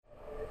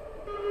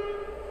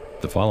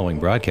The following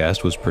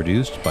broadcast was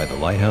produced by the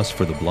Lighthouse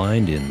for the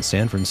Blind in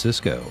San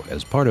Francisco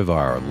as part of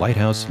our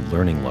Lighthouse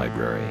Learning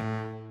Library.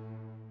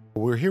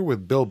 We're here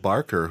with Bill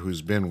Barker,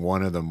 who's been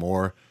one of the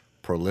more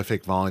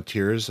prolific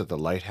volunteers at the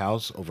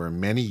Lighthouse over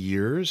many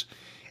years.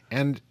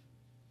 And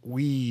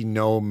we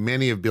know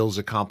many of Bill's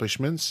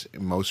accomplishments,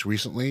 most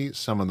recently,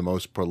 some of the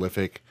most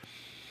prolific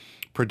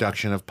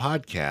production of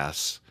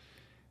podcasts.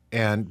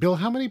 And Bill,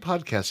 how many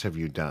podcasts have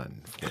you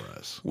done for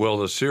us? Well,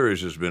 the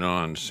series has been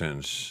on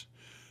since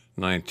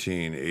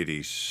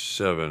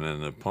 1987,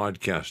 and the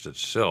podcast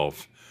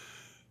itself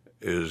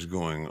is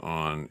going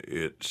on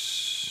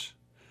its,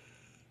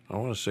 I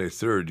want to say,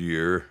 third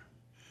year.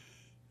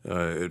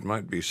 It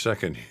might be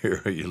second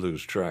year. You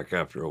lose track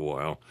after a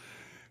while.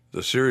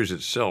 The series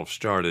itself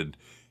started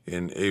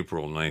in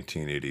April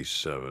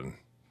 1987.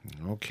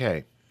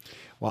 Okay.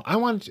 Well, I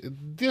want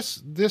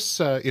this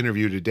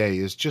interview today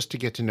is just to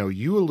get to know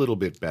you a little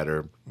bit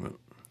better.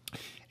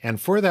 And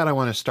for that, I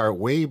want to start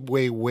way,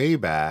 way, way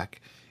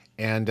back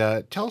and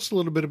tell us a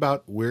little bit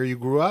about where you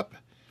grew up,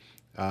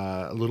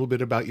 a little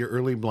bit about your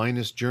early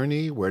blindness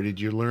journey. Where did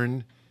you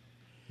learn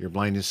your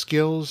blindness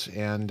skills,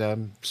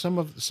 and some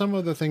of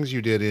the things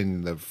you did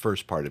in the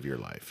first part of your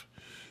life?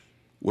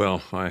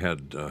 Well, I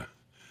had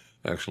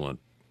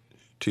excellent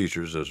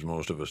teachers, as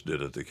most of us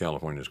did, at the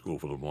California School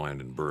for the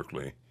Blind in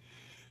Berkeley.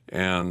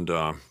 And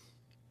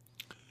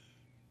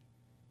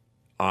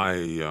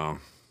I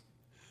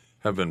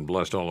have been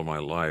blessed all of my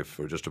life,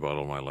 or just about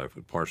all my life,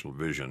 with partial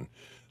vision.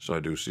 So I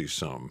do see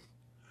some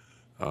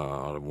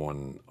out of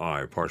one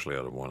eye, partially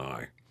out of one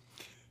eye.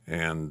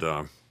 And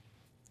I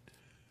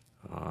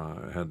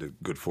had the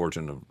good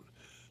fortune of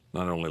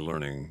not only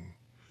learning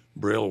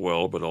Braille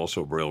well, but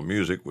also Braille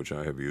music, which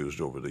I have used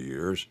over the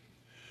years.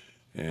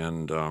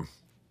 And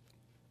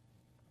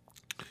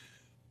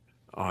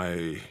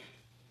I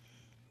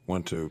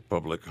went to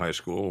public high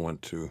school,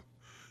 went to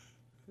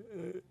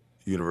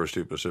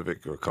University of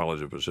Pacific, or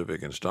College of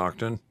Pacific in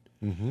Stockton,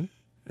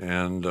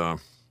 and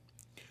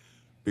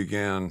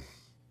began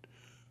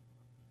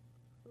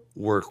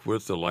work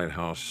with the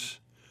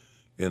Lighthouse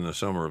in the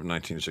summer of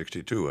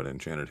 1962 at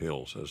Enchanted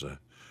Hills as a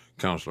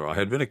counselor. I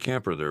had been a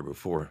camper there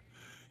before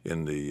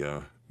in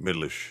the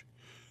middle-ish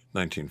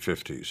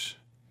 1950s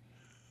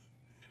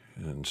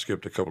and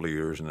skipped a couple of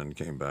years and then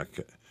came back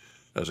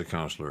as a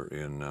counselor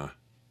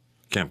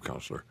camp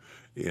counselor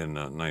in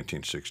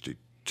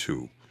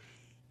 1962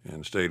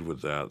 and stayed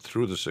with that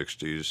through the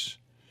 60s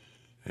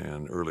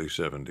and early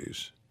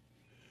 70s.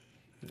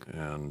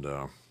 And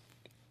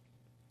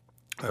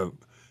I've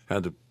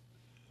had the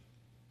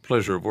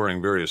pleasure of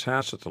wearing various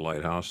hats at the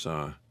Lighthouse.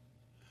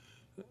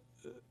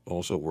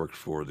 Also worked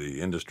for the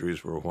Industries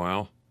for a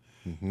while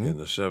in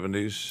the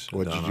 70s.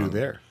 What did you do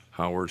there?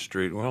 Howard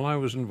Street. Well, I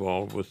was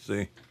involved with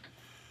the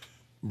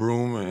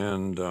broom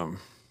and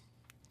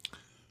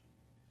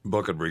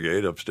bucket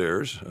brigade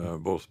upstairs,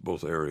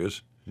 both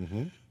areas.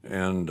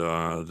 And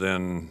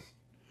then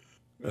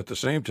at the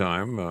same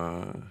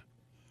time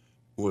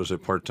was a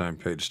part-time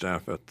paid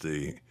staff at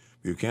the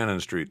Buchanan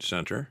Street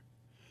Center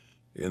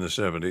in the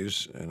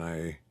 70s, and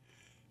I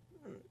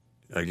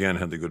again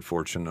had the good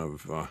fortune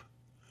of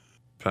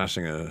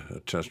passing a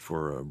test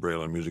for a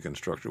Braille and music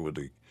instructor with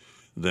the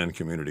then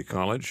community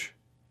college,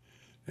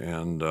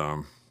 and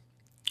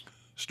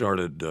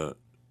started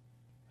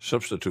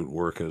substitute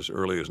work as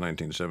early as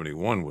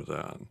 1971 with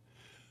that.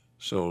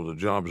 So the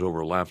jobs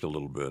overlapped a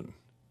little bit,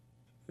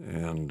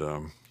 and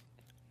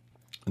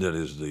that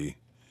is the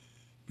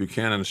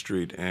Buchanan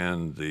Street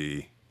and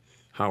the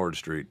Howard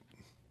Street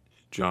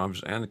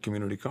jobs and the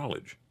community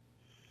college.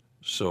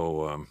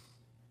 So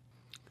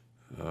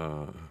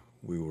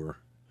we were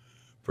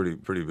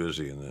pretty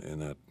busy in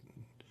that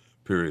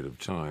period of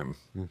time.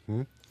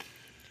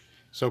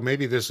 So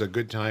maybe this is a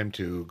good time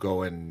to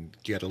go and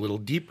get a little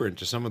deeper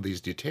into some of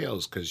these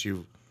details, because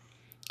you've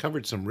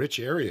covered some rich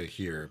area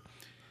here.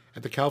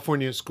 At the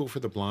California School for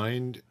the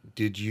Blind,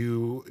 did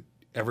you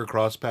ever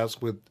cross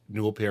paths with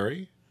Newell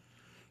Perry?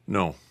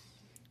 No.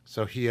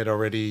 So he had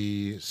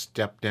already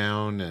stepped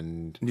down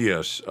and...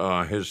 Yes,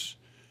 his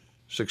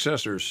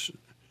successors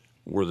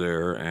were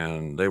there,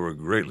 and they were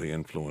greatly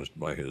influenced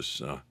by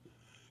his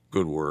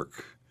good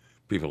work.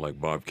 People like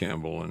Bob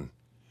Campbell and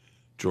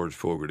George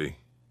Fogarty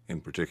in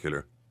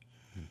particular.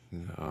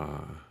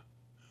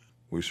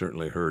 We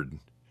certainly heard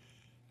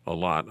a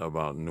lot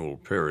about Newell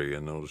Perry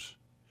in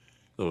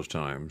those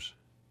times,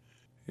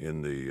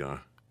 in the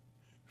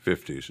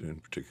 50s in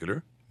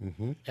particular.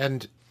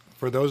 And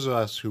for those of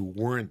us who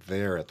weren't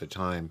there at the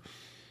time,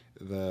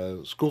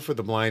 the School for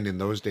the Blind in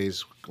those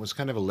days was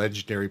kind of a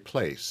legendary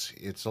place.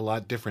 It's a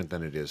lot different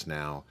than it is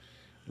now.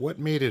 What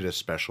made it a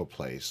special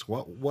place?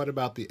 What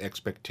about the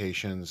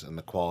expectations and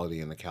the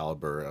quality and the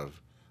caliber of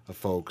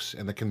folks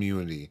and the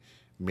community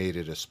made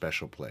it a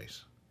special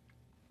place?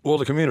 Well,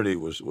 the community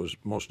was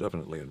most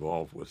definitely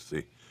involved with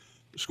the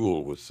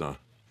school, with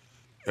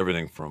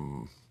everything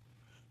from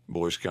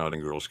Boy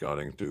Scouting, Girl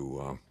Scouting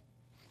to,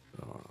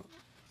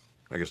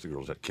 I guess the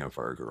girls had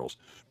Campfire Girls,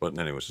 but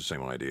anyway, it's the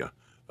same idea.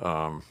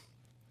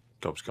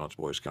 Cub Scouts,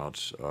 Boy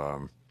Scouts,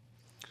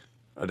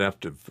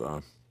 adaptive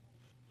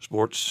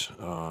sports,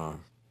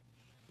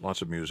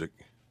 lots of music,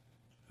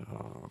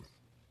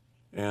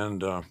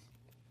 and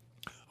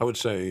I would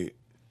say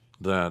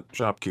that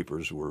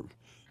shopkeepers were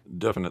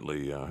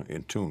definitely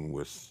in tune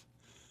with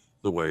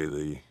the way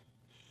the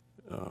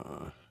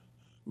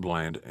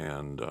blind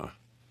and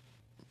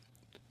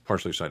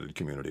partially sighted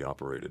community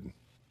operated.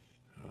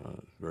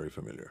 Very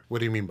familiar. What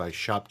do you mean by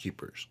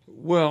shopkeepers?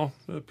 Well,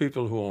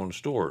 people who own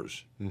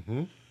stores,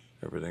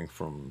 everything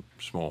from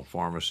small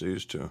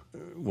pharmacies to,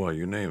 well,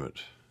 you name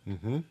it.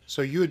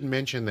 So you had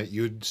mentioned that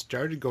you'd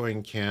started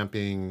going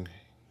camping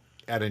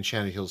at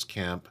Enchanted Hills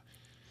Camp,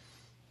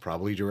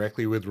 probably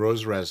directly with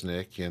Rose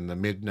Resnick in the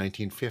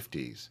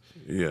mid-1950s.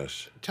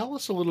 Yes. Tell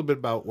us a little bit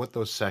about what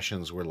those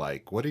sessions were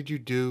like. What did you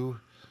do?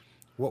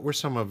 What were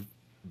some of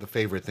the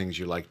favorite things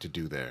you liked to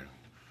do there?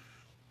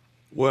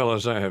 Well,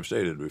 as I have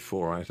stated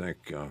before, I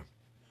think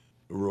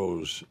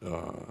Rose,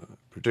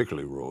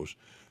 particularly Rose,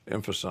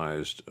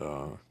 emphasized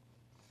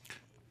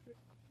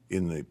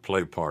in the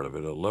play part of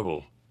it a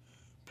level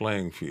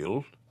playing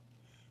field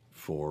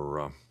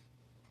for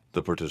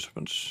the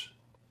participants,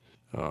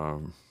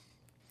 and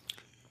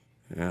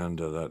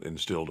that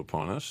instilled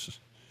upon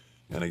us.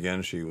 And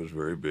again, she was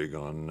very big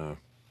on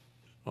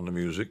the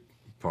music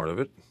part of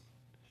it,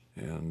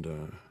 and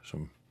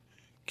some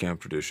camp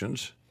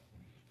traditions.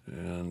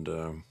 And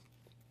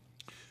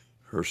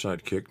her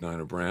sidekick,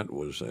 Nina Brandt,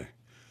 was a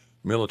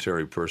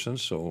military person,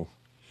 so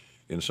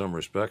in some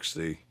respects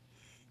the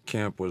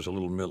camp was a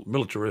little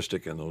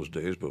militaristic in those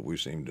days, but we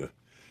seemed to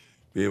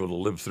be able to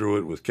live through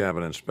it with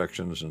cabin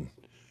inspections and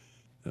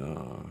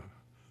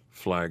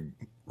flag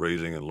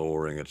raising and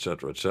lowering, et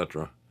cetera, et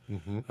cetera.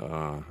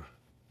 No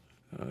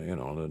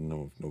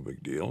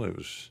big deal. It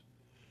was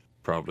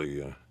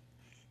probably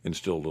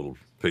instilled a little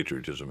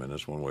patriotism in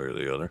us one way or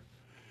the other.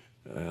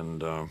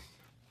 And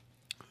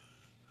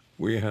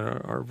we had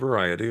our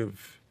variety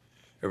of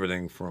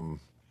everything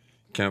from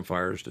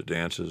campfires to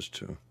dances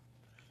to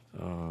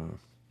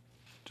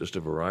just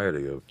a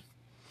variety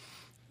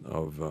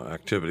of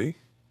activity,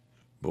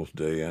 both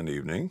day and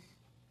evening.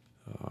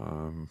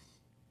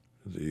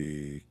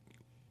 The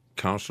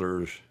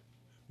counselors'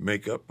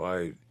 makeup,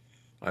 I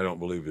don't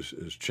believe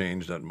has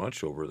changed that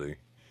much over the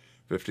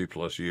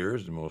 50-plus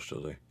years. Most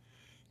of the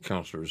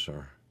counselors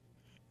are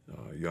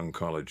young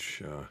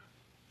college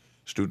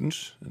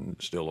students and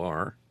still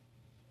are,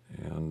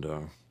 and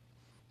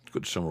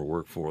good summer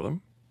work for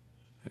them.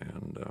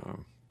 And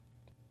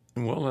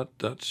well,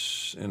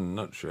 that's in a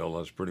nutshell.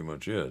 That's pretty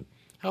much it.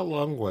 How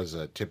long was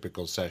a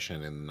typical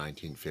session in the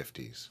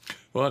 1950s?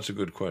 Well, that's a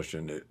good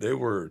question. They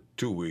were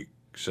 2-week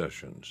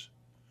sessions,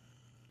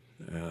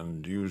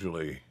 and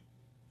usually,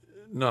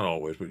 not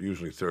always, but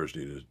usually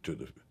Thursday to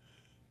the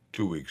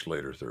 2 weeks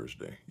later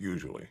Thursday,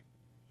 usually.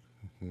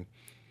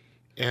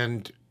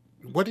 And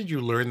what did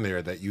you learn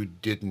there that you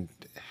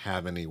didn't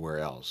have anywhere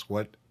else?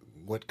 What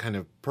kind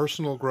of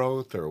personal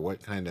growth, or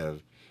what kind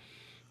of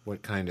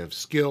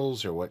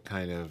skills, or what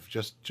kind of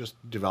just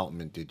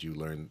development did you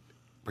learn,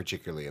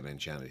 particularly at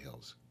Enchanted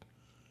Hills?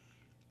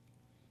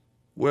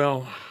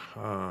 Well,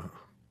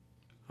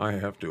 I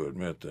have to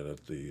admit that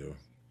at the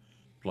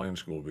blind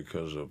school,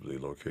 because of the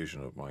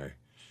location of my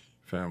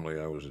family,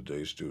 I was a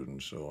day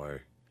student, so I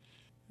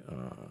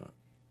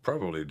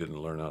probably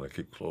didn't learn how to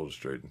keep clothes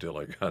straight until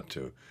I got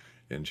to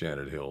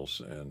Enchanted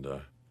Hills, and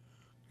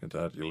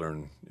that you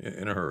learn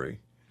in a hurry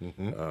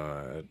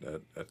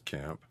at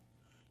camp.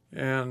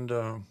 And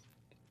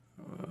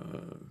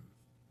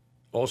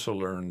also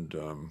learned,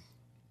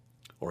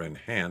 or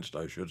enhanced,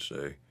 I should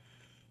say,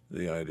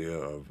 the idea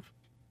of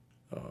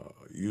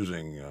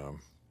using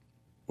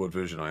what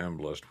vision I am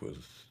blessed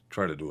with,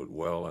 try to do it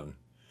well, and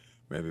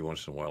maybe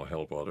once in a while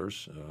help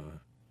others.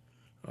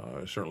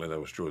 Certainly that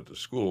was true at the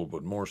school,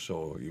 but more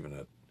so even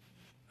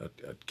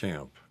at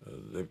camp.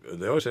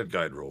 They always had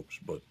guide ropes,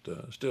 but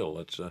still,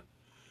 it's a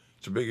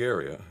big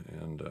area,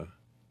 and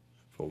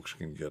folks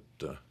can get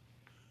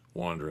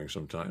wandering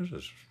sometimes,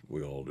 as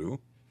we all do.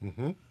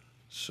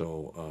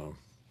 So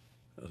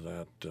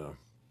that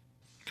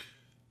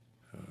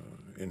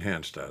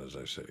enhanced that, as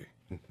I say.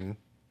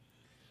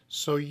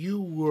 So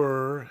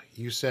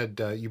you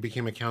said you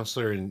became a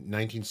counselor in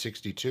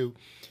 1962.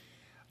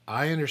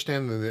 I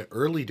understand that in the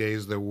early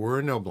days there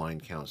were no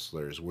blind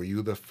counselors. Were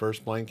you the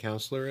first blind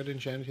counselor at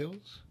Enchanted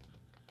Hills?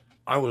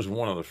 I was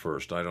one of the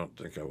first. I don't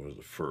think I was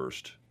the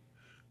first,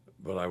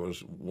 but I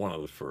was one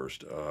of the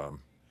first.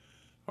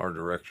 Our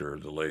director,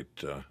 the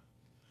late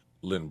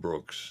Lynn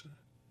Brooks,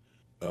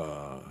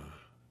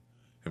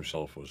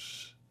 himself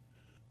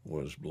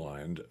was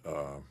blind,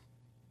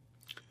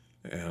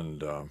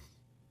 and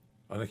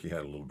I think he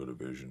had a little bit of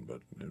vision,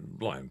 but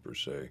blind per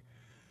se.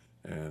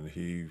 And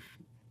he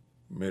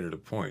made it a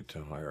point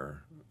to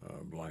hire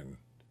blind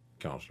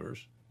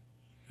counselors.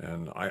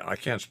 And I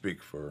can't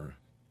speak for,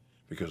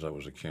 because I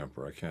was a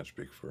camper, I can't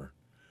speak for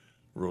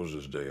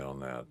Rose's day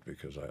on that,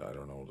 because I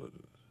don't know that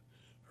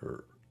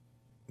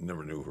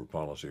never knew her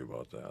policy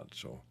about that.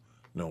 So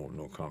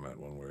no comment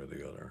one way or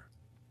the other.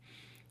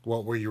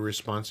 What were your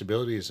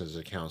responsibilities as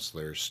a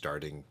counselor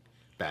starting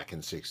back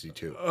in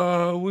 '62?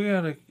 We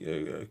had a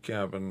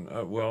cabin.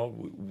 We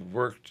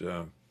worked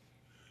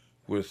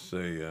with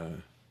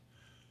the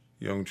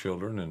young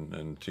children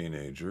and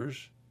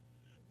teenagers,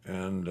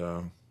 and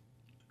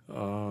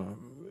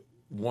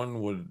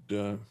one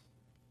would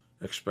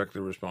expect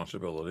the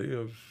responsibility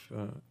of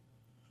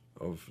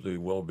the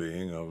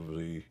well-being of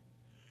the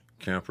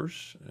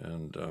campers,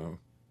 and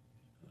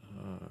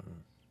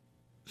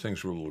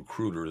things were a little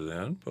cruder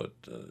then, but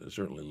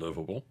certainly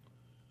livable.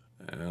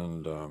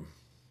 And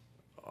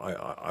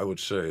I would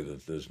say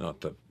that there's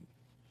not that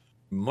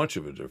much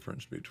of a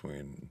difference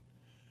between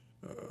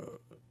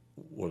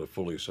what a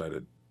fully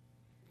sighted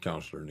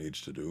counselor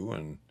needs to do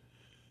and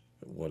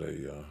what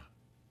a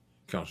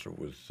counselor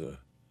with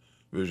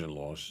vision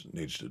loss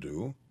needs to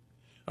do.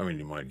 I mean,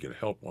 you might get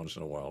help once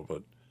in a while,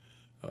 but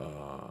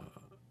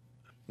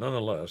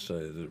nonetheless,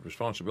 the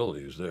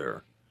responsibility is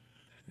there,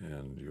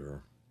 and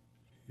you're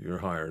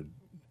hired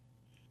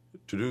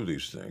to do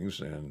these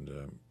things,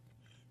 and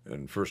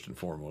first and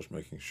foremost,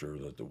 making sure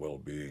that the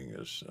well-being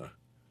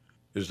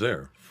is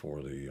there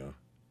for the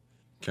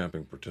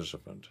camping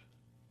participant.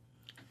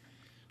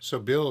 So,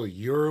 Bill,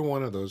 you're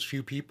one of those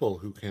few people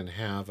who can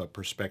have a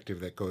perspective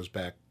that goes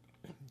back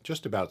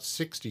just about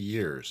 60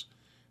 years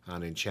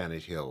on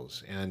Enchanted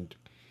Hills. And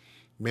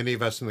many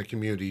of us in the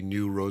community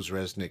knew Rose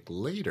Resnick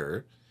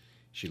later.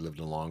 She lived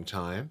a long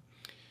time.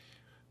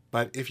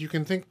 But if you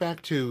can think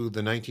back to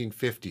the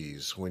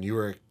 1950s when you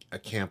were a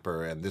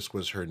camper and this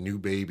was her new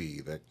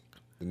baby, the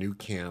new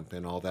camp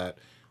and all that,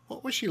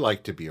 what was she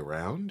like to be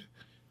around?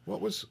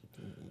 What was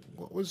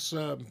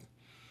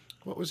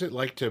it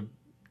like to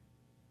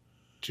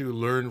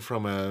learn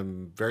from a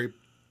very,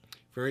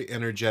 very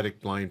energetic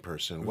blind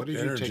person? What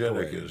did you take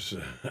away? Energetic is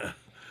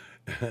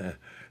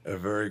a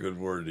very good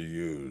word to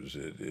use.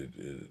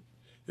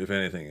 If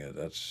anything,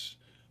 that's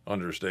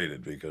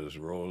understated, because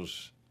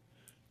Rose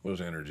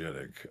was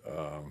energetic.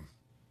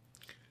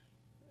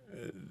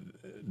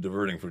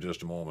 Diverting for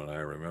just a moment, I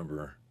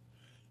remember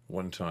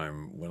one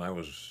time when I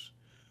was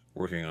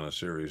working on a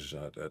series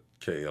at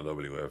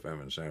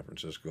KLWFM in San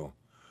Francisco.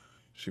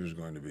 She was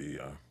going to be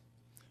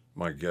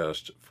my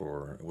guest,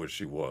 for which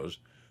she was,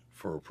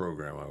 for a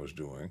program I was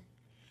doing.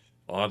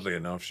 Oddly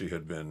enough, she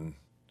had been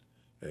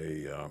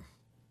a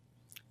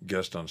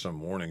guest on some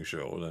morning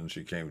show. Then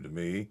she came to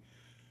me,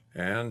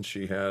 and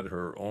she had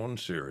her own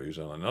series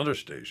on another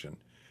station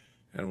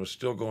and was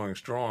still going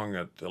strong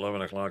at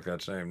 11 o'clock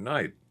that same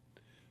night.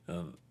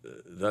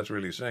 That's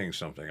really saying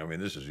something. I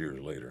mean, this is years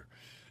later.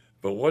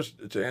 But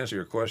to answer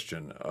your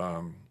question,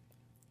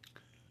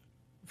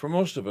 for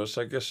most of us,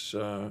 I guess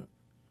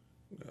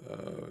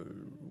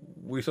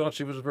we thought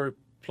she was a very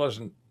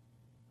pleasant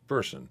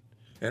person.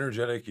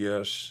 Energetic,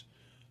 yes.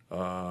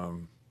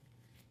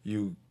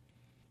 You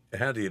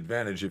had the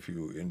advantage, if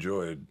you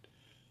enjoyed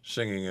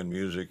singing and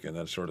music and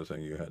that sort of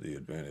thing, you had the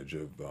advantage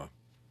of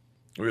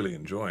really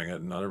enjoying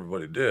it. Not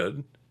everybody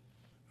did,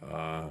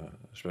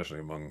 especially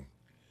among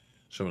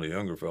some of the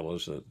younger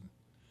fellows that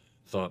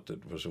thought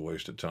that it was a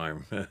waste of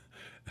time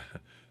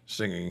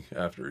singing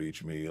after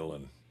each meal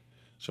and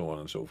so on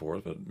and so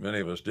forth. But many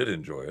of us did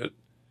enjoy it.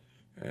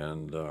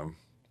 And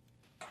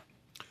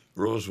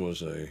Rose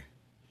was a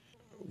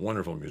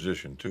wonderful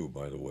musician, too,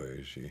 by the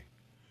way. She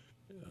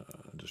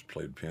just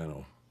played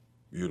piano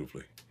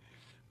beautifully.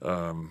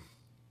 I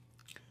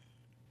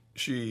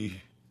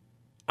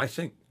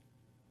think,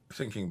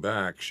 thinking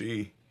back,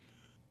 she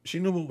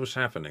knew what was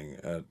happening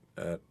at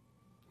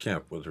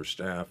camp with her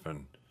staff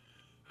and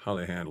how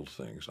they handled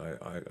things.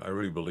 I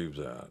really believe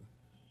that.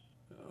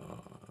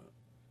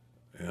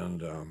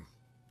 And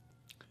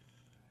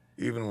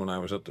even when I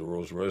was at the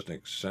Rose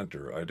Resnick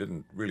Center, I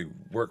didn't really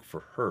work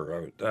for her.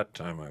 At that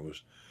time, I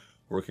was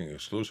working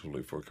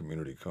exclusively for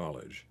community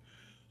college.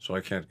 So I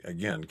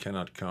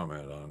cannot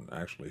comment on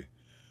actually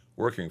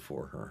working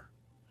for her.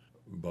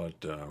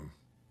 But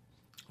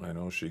I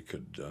know she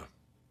could,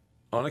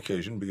 on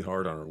occasion, be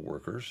hard on her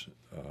workers.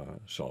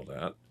 Saw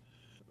that.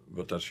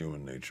 But that's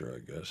human nature, I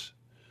guess.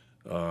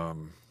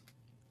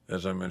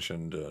 As I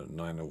mentioned,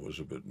 Nina was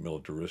a bit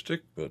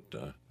militaristic, but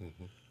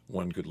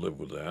one could live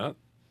with that.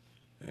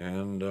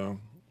 And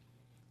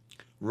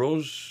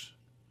Rose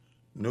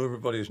knew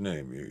everybody's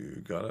name.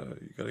 You gotta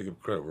give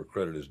credit where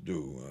credit is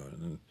due.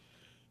 And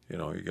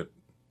you get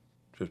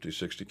 50,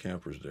 60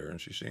 campers there, and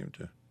she seemed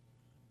to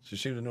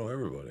know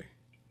everybody.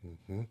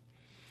 Mm-hmm.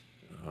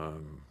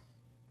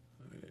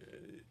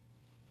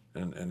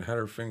 And had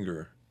her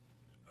finger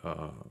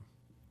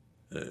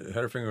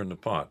in the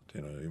pot,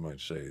 you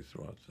might say,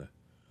 throughout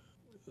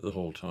the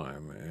whole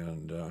time,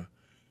 and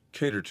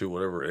catered to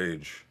whatever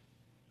age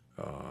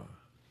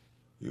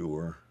you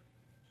were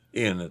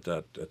in at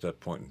that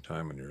point in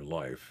time in your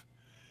life,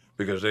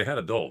 because they had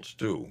adults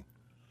too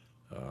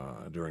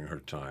during her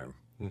time.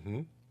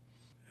 Mm-hmm.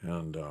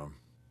 And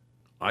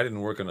I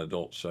didn't work an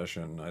adult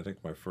session. I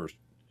think my first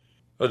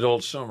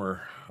adult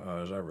summer,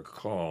 as I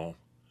recall,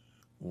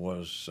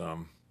 was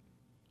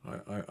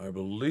I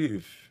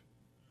believe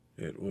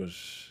it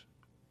was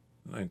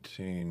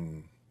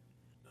 19.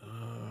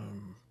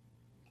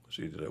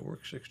 Did I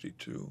work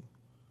 62?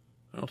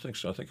 I don't think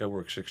so. I think I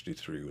worked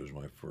 63 was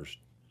my first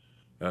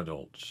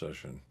adult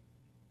session.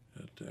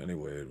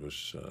 Anyway, it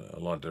was a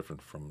lot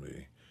different from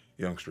the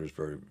youngsters,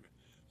 very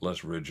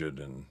less rigid,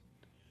 and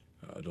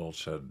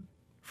adults had,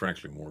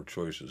 frankly, more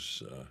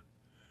choices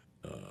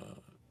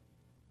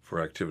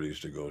for activities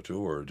to go to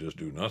or just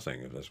do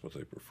nothing if that's what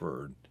they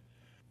preferred,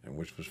 and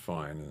which was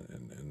fine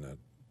in that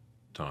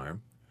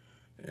time.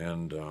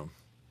 And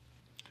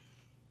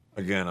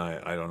again,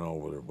 I don't know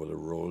whether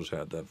Rose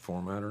had that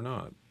format or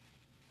not.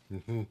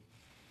 Mm-hmm.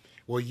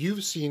 Well,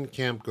 you've seen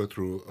camp go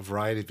through a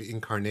variety of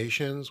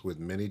incarnations with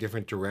many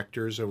different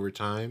directors over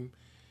time.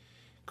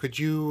 Could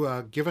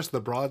you give us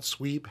the broad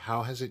sweep?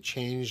 How has it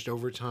changed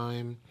over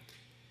time?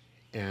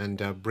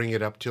 And bring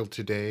it up till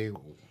today?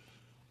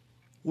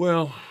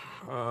 Well,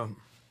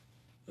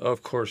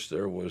 of course,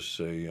 there was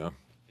a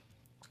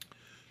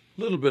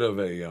little bit of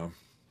a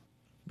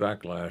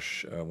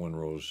backlash when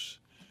Rose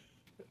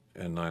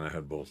and Nina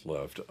had both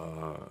left.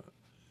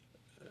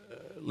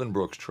 Lynn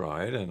Brooks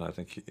tried, and I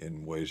think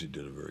in ways he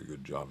did a very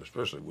good job,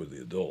 especially with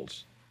the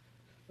adults.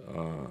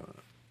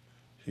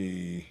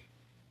 He,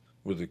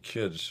 with the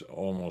kids,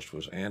 almost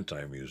was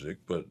anti-music,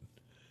 but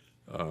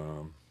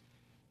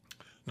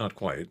not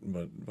quite,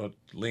 but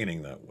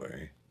leaning that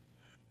way.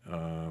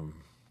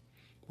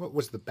 What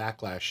was the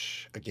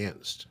backlash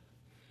against?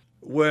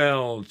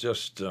 Well,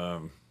 just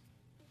again,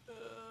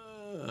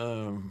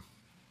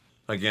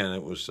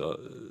 it was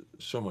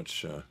so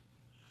much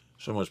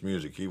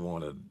music. He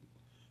wanted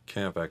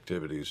camp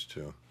activities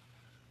to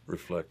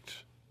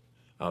reflect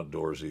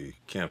outdoorsy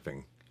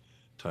camping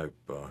type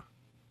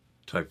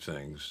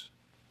things.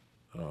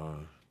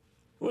 It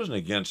wasn't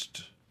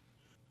against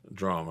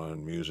drama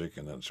and music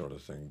and that sort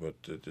of thing, but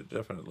it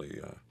definitely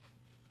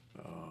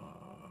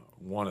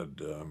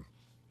wanted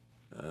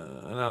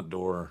an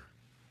outdoor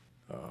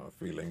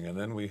feeling. And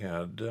then we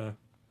had a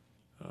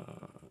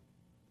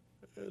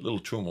little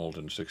tumult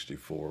in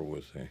 '64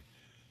 with a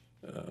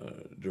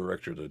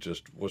director that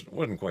just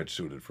wasn't quite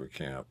suited for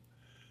camp,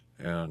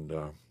 and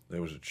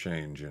there was a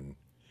change in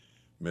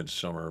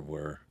midsummer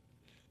where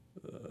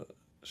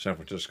San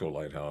Francisco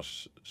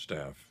Lighthouse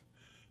staff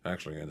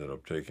actually ended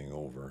up taking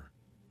over.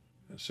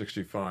 In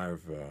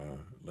 '65,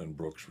 Lynn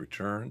Brooks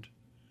returned,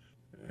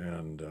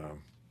 and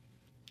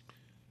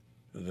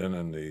then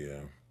in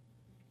the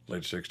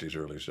late '60s,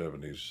 early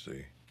 '70s,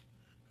 the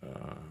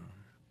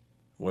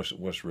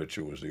Wes Rich,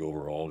 who was the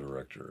overall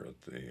director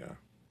at the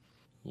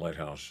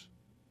Lighthouse,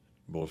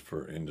 both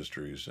for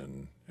industries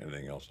and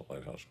anything else the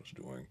Lighthouse was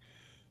doing.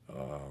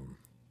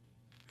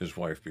 His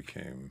wife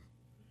became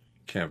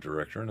camp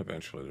director, and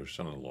eventually their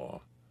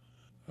son-in-law,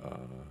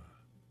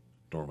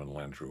 Norman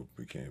Landru,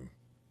 became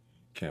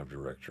camp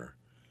director.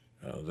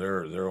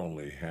 Their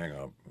only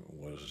hang-up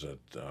was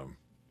that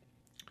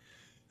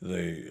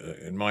they,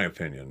 in my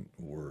opinion,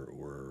 were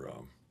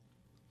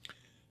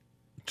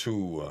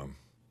too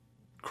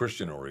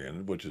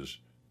Christian-oriented, which is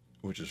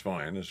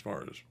fine as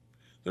far as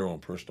their own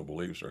personal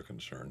beliefs are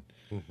concerned.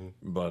 Mm-hmm.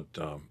 But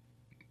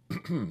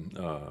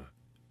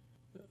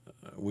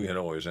we had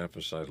always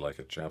emphasized, like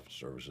at chapel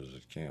services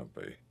at camp,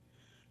 a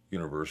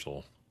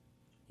universal,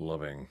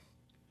 loving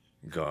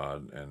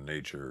God and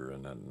nature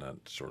and that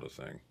sort of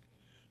thing.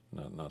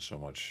 Not so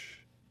much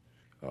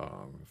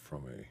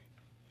from a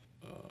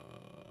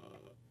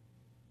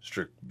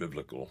strict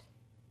biblical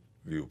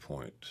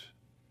viewpoint.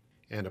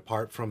 And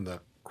apart from the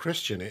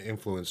Christian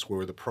influence,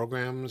 were the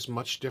programs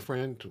much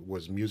different?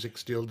 Was music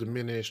still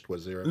diminished?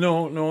 Was there?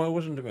 No, it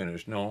wasn't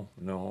diminished. No.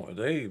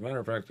 They, matter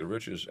of fact, the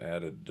Riches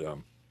added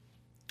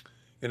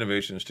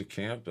innovations to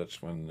camp.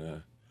 That's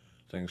when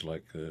things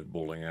like the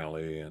bowling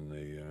alley and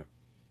the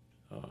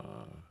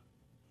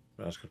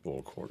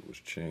basketball court was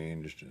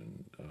changed,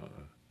 and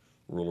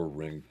roller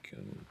rink,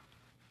 and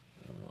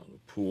the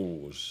pool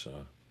was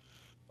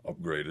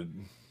upgraded.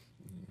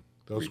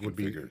 Those would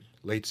be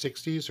late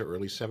 '60s or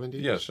early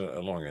 '70s? Yes,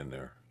 along in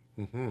there.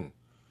 Mm-hmm.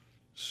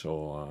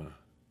 So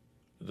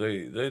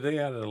they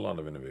added a lot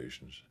of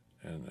innovations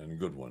and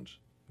good ones.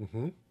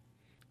 Mm-hmm.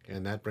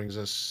 And that brings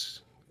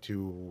us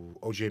to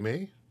O.J.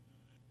 May?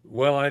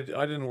 Well, I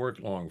didn't work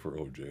long for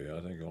O.J. I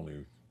think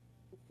only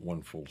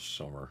one full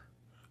summer,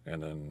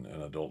 and then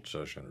an adult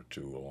session or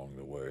two along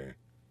the way.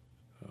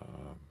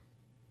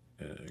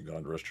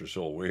 God rest her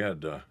soul. We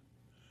had a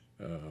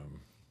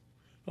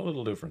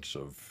little difference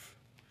of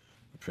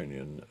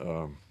opinion.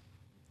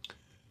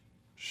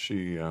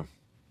 She,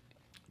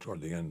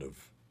 toward the end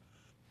of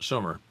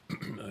summer,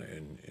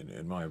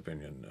 in my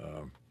opinion,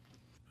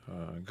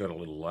 got a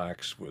little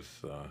lax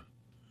with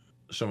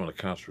some of the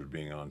counselors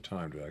being on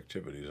time to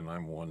activities, and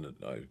I'm one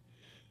that I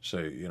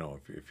say,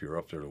 if you're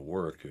up there to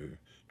work,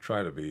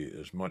 try to be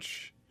as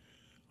much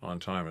on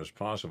time as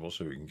possible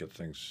so you can get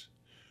things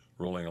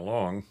rolling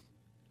along,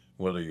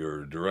 whether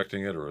you're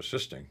directing it or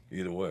assisting,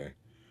 either way.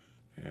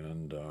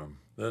 And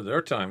there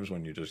are times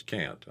when you just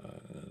can't.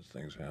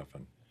 Things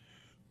happen.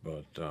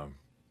 But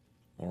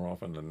more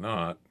often than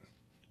not,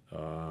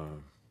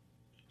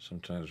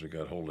 sometimes we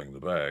got holding the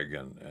bag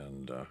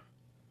and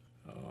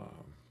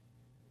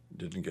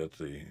didn't get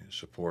the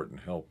support and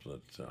help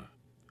that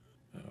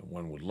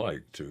one would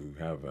like to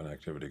have an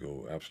activity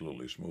go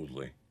absolutely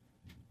smoothly.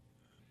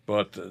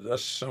 But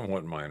that's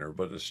somewhat minor.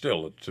 But it's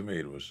still, to me,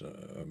 it was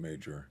a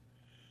major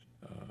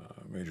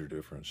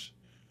difference.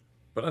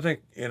 But I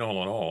think, in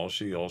all,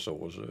 she also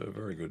was a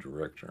very good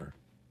director.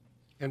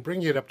 And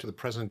bringing it up to the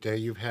present day,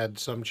 you've had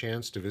some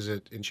chance to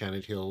visit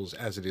Enchanted Hills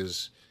as it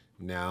is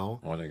now.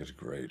 Oh, I think it's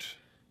great.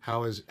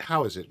 How is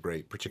it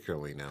great,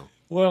 particularly now?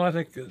 Well, I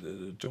think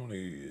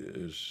Tony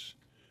is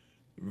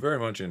very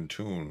much in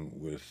tune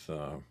with,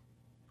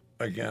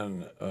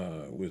 again,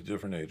 with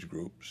different age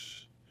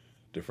groups,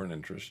 different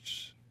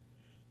interests.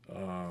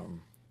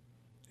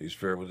 He's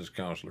fair with his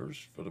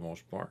counselors for the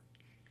most part.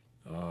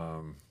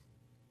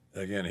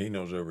 Again, he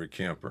knows every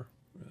camper,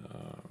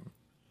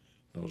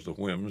 knows the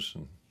whims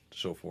and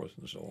so forth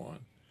and so on,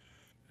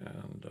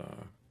 and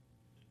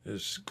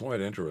is quite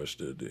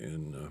interested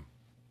in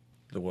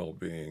the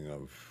well-being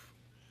of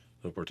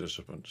the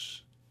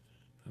participants.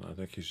 And I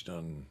think he's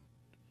done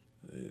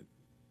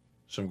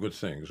some good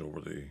things over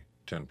the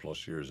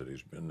 10-plus years that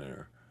he's been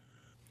there.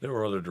 There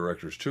were other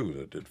directors, too,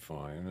 that did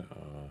fine,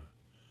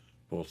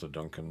 both the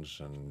Duncans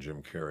and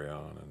Jim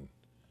Carrion and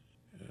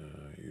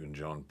even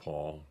John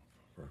Paul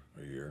for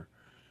a year.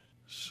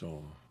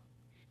 So,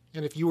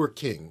 And if you were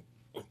king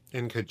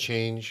and could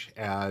change,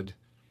 add,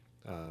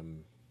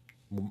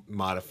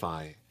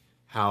 modify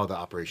how the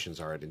operations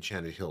are at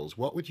Enchanted Hills,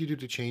 what would you do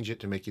to change it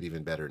to make it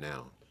even better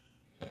now?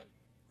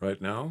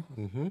 right now,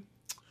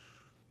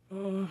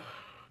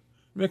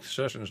 make the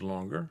sessions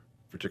longer,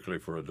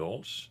 particularly for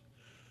adults.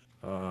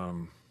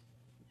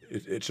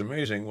 It's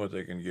amazing what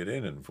they can get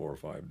in 4 or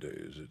 5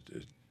 days.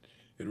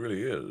 It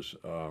really is.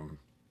 But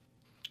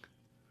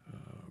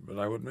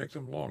I would make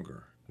them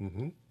longer.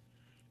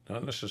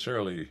 Not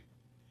necessarily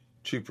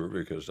cheaper,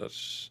 because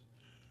that's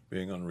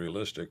being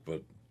unrealistic,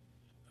 but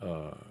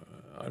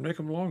I'd make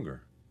them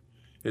longer.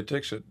 It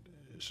takes it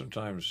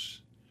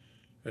sometimes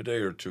a day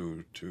or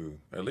two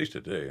at least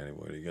a day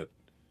anyway, to get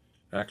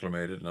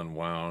acclimated and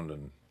unwound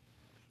and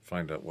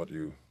find out what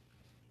you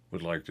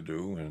would like to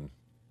do. And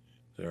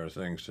there are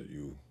things that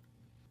you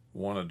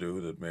want to do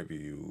that maybe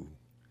you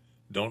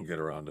don't get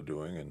around to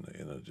doing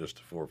in just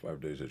the 4 or 5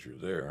 days that you're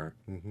there.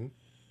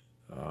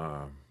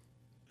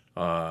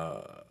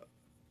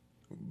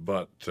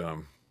 But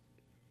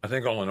I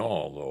think all in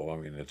all, though, I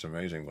mean, it's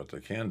amazing what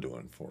they can do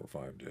in 4 or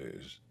 5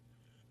 days.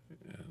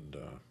 And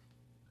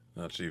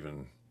that's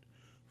even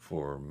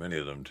for many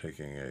of them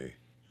taking a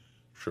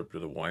trip to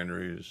the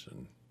wineries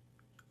and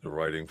the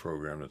writing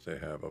program that they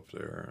have up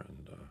there.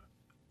 And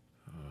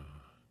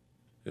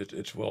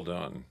it's well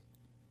done,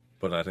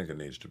 but I think it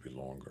needs to be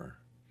longer.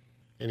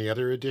 Any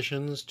other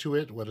additions to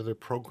it? What other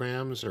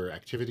programs or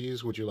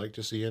activities would you like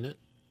to see in it?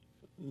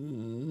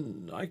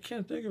 I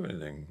can't think of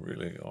anything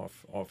really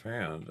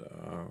offhand.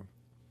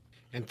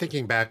 And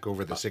thinking back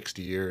over the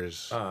 60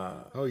 years,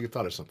 you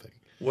thought of something.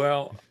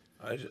 Well,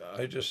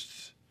 I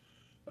just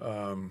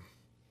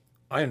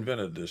I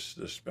invented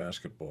this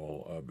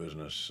basketball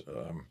business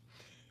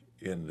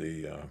in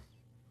the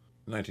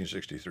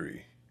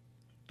 1963,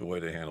 the way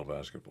they handle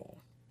basketball.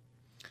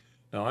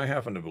 Now, I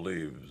happen to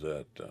believe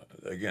that,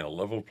 again, a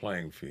level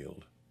playing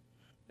field,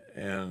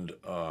 and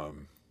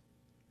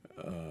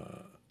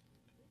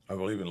I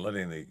believe in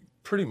letting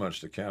pretty much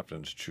the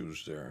captains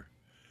choose their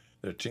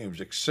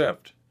teams,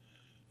 except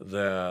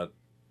that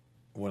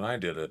when I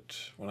did it,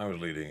 when I was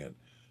leading it,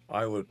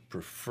 I would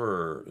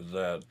prefer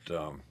that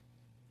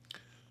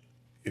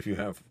if you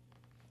have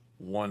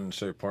one,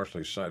 say,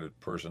 partially sighted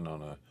person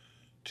on a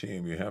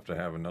team, you have to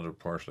have another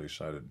partially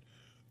sighted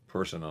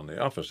person on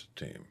the opposite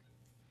team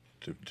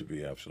to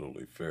be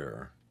absolutely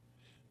fair.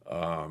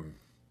 I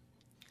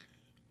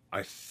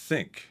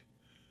think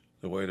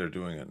the way they're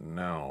doing it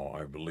now,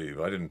 I believe,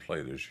 I didn't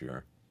play this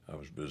year. I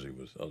was busy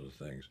with other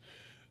things.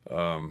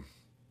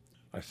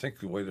 I think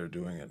the way they're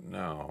doing it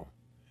now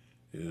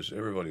is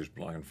everybody's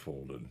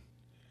blindfolded,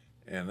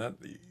 and that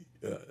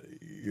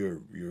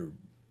you're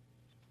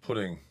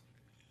putting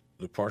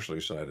the partially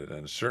sighted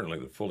and certainly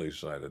the fully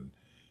sighted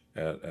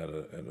at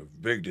a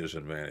big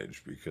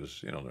disadvantage,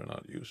 because they're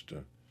not used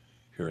to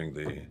hearing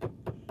the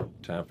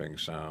tapping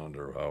sound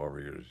or however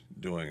you're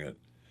doing it,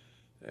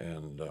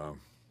 and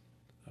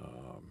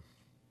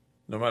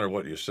no matter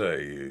what you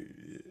say,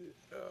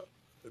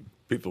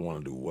 people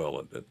want to do well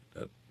at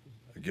a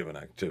given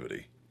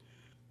activity,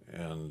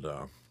 and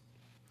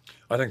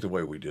I think the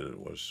way we did it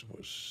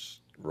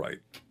was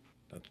right.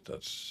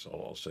 That's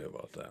all I'll say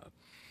about that.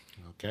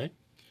 Okay.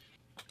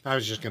 I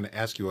was just going to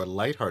ask you a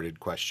lighthearted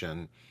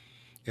question.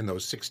 In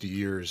those 60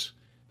 years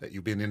that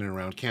you've been in and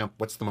around camp,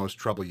 what's the most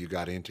trouble you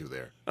got into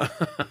there?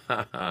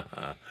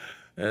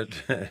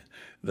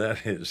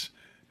 That is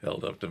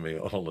held up to me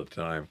all the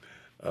time.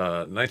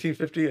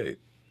 1958,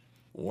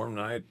 warm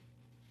night,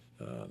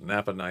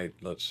 Napa night,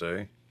 let's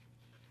say,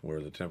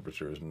 where the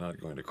temperature is not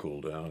going to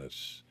cool down.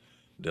 It's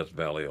Death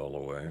Valley all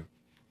the way.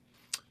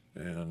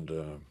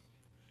 And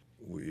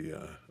we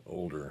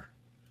older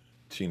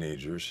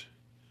teenagers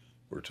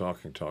were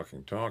talking,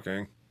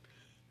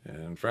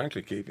 and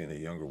frankly keeping the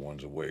younger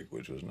ones awake,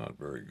 which was not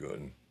very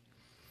good.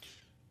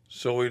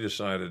 So we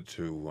decided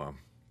to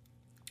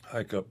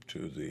hike up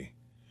to the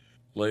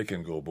lake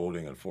and go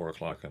boating at 4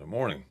 o'clock in the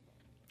morning.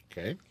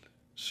 Okay.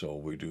 So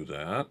we do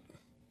that,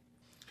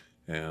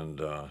 and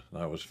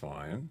that was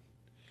fine.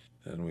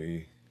 Then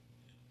we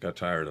got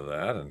tired of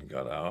that and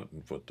got out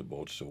and put the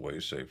boats away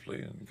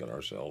safely and got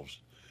ourselves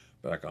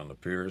back on the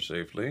pier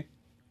safely.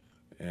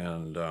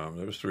 And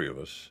there was 3 of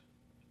us.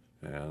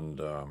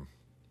 And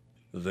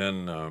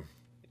then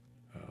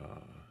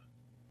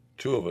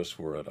 2 of us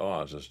were at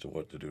odds as to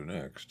what to do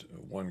next.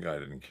 One guy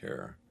didn't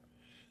care,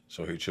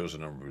 so he chose a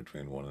number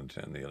between 1 and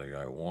 10. The other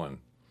guy won.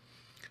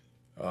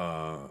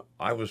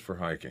 I was for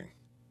hiking,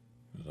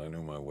 because I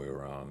knew my way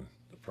around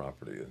the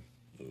property in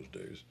those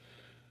days.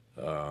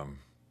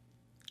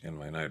 And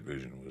my night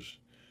vision was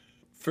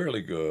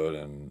fairly good,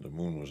 and the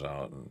moon was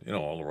out, and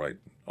all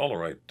the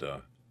right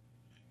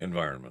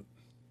environment.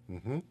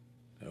 Mm-hmm.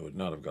 I would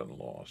not have gotten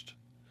lost.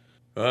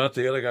 But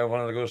the other guy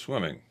wanted to go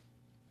swimming,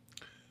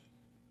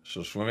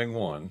 so swimming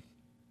won,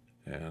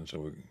 and so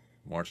we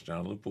marched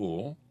down to the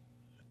pool,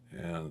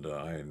 and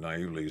I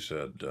naively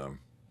said,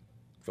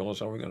 "Fellas,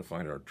 how are we going to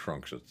find our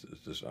trunks at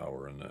this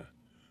hour in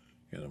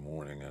the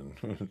morning?"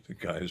 And the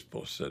guys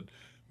both said,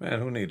 "Man,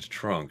 who needs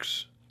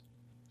trunks?"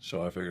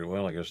 So I figured,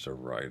 well, I guess they're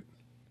right.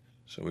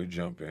 So we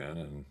jump in,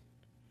 and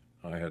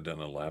I had done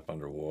a lap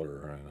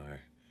underwater, and I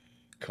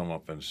come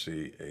up and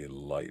see a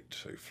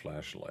light, a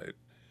flashlight.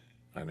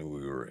 I knew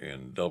we were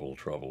in double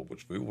trouble,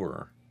 which we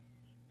were.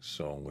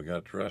 So we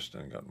got dressed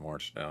and got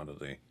marched down to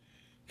the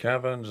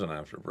cabins, and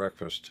after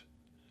breakfast,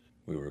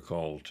 we were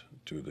called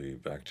to the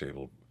back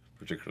table,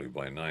 particularly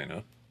by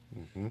Nina,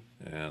 Mm-hmm.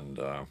 and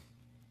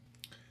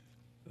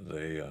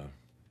they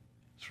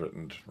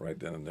threatened right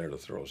then and there to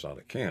throw us out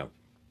of camp.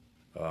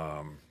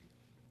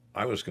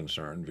 I was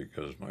concerned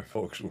because my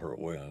folks were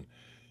away on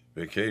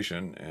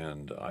vacation,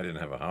 and I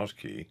didn't have a house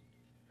key,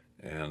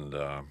 and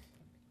or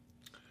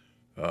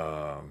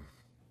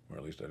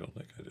at least I don't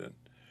think I did.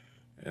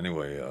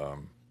 Anyway,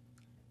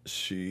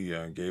 she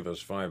gave us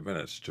 5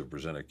 minutes to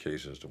present a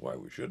case as to why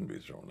we shouldn't be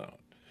thrown out.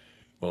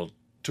 Well,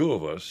 2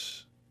 of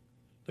us,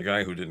 the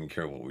guy who didn't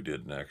care what we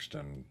did next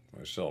and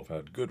myself,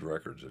 had good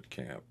records at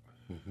camp.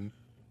 Mm-hmm.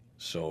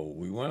 So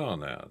we went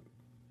on that.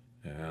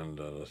 And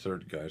the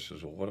third guy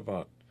says, "Well, what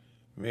about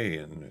me?"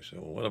 And I said,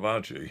 "Well, what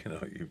about you?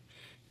 You're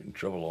in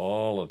trouble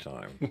all the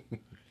time."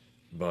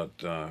 But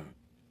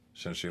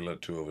since she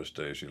let 2 of us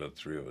stay, she let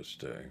 3 of us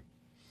stay.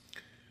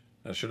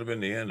 That should have been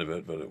the end of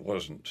it, but it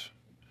wasn't.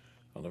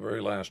 On the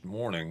very last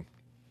morning,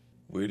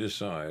 we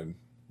decide,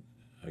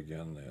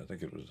 again, I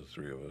think it was the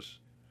 3 of us,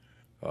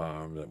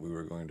 that we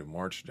were going to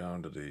march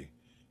down to the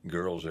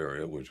girls'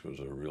 area, which was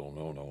a real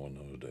no-no in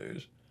those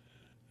days,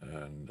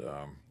 and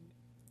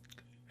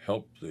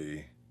help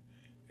the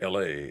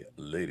LA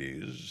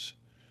ladies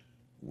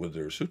with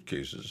their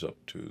suitcases up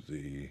to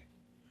the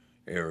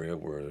area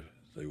where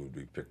they would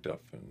be picked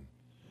up and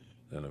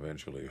then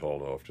eventually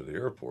hauled off to the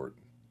airport.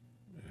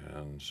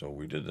 And so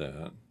we did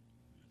that.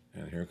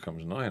 And here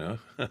comes Nina.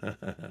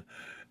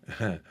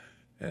 And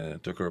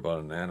it took her about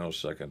a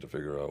nanosecond to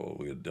figure out what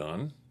we had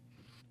done.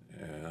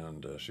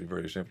 And she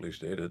very simply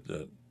stated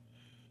that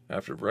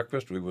after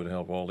breakfast we would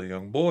help all the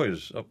young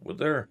boys up with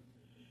their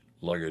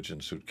luggage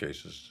and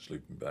suitcases,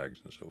 sleeping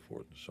bags, and so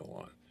forth and so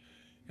on.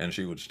 And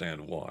she would stand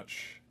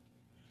watch.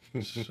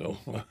 So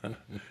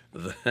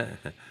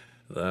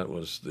that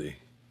was the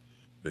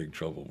big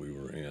trouble we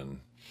were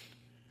in.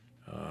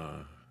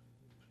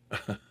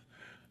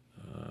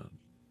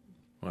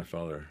 My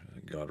father,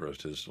 God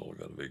rest his soul,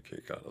 got a big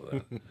kick out of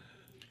that.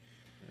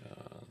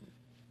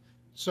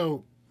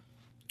 So,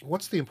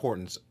 what's the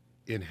importance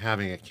in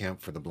having a Camp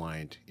for the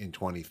Blind in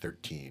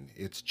 2013?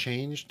 It's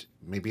changed.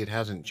 Maybe it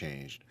hasn't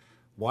changed.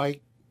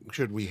 Why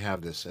should we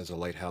have this as a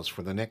lighthouse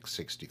for the next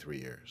 63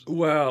 years?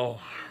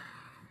 Well,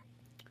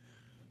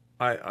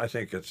 I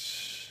think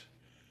it's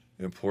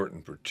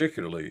important,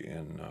 particularly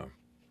in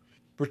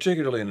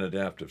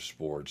adaptive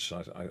sports.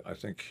 I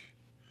think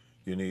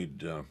you need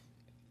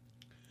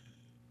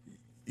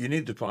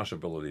the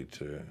possibility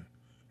to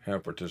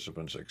have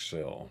participants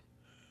excel,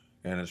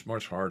 and it's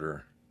much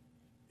harder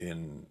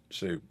in,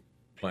 say,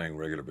 playing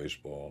regular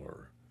baseball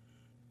or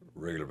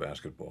regular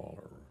basketball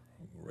or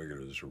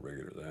regular this or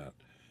regular that.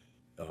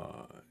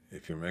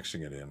 If you're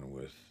mixing it in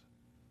with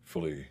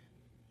fully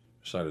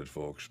sighted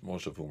folks,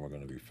 most of whom are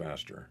going to be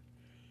faster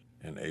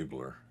and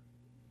abler,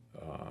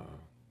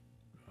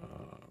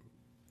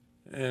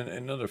 and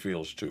in other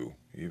fields too,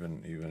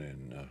 even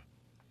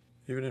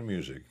in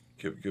music,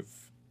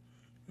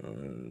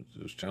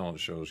 those talent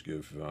shows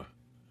give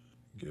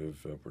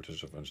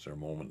participants their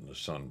moment in the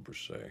sun, per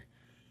se.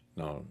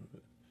 Now,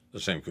 the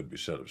same could be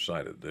said of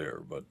sighted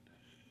there, but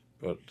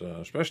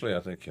especially I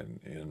think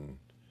in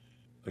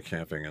the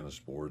camping and the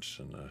sports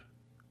and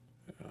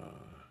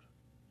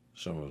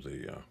some of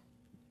the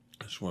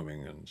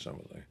swimming and some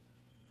of the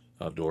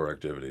outdoor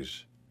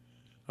activities.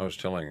 I was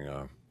telling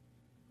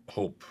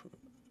Hope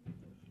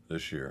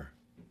this year,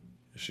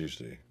 she's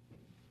the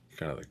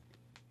kind of the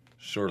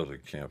sort of the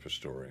camp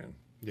historian.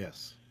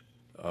 Yes.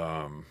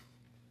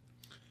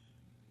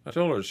 I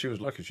told her she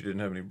was lucky she didn't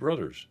have any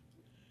brothers.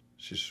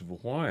 She said, well,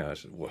 why? I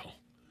said, well,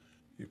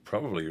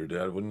 probably your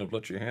dad wouldn't have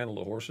let you handle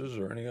the horses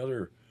or any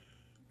other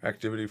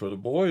activity for the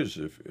boys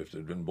if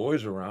there'd been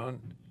boys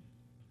around.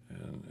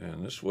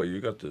 And this way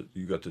you got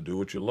to do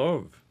what you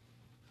love.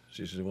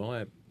 She said, well,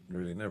 I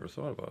really never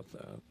thought about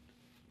that.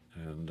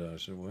 And I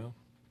said, well,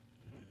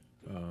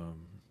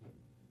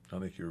 I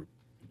think you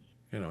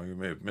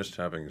may have missed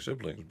having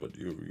siblings, but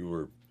you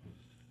were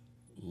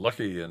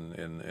lucky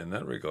in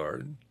that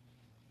regard,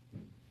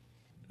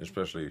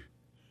 especially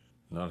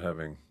not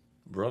having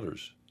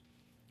brothers.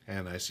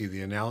 And I see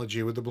the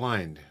analogy with the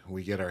blind.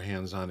 We get our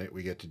hands on it,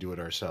 we get to do it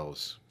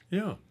ourselves.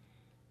 Yeah.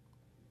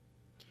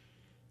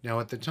 Now,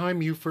 at the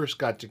time you first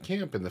got to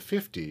camp in the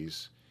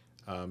 50s,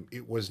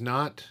 it was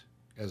not,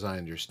 as I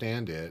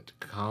understand it,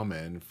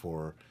 common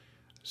for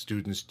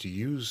students to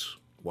use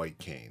white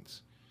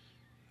canes.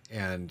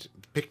 And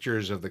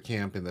pictures of the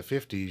camp in the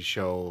 50s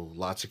show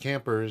lots of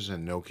campers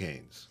and no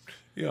canes.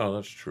 Yeah,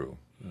 that's true.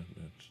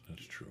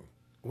 That's true.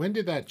 When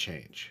did that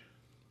change?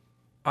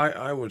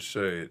 I would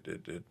say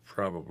it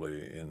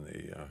probably in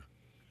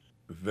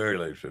the very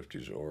late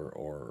 50s or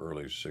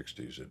early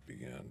 60s it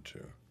began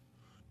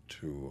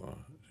to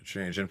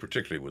change, and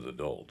particularly with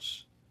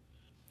adults.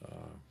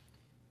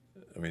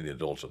 I mean, the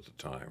adults at the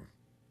time.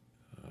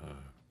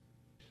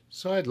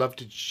 So I'd love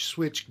to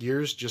switch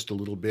gears just a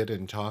little bit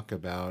and talk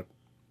about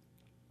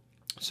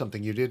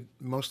something you did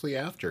mostly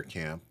after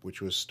camp,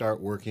 which was start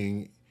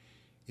working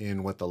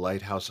in what the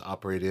Lighthouse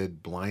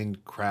operated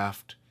blind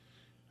craft,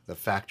 the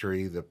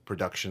factory, the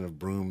production of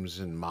brooms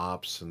and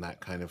mops and that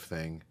kind of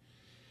thing.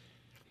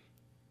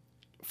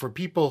 For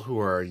people who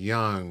are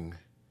young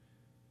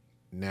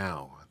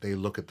now, they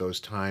look at those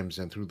times,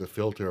 and through the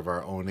filter of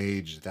our own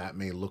age, that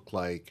may look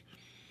like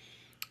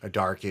a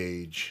dark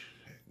age.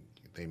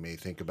 They may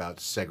think about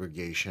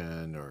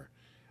segregation or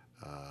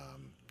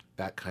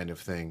that kind of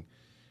thing.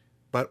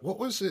 But what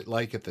was it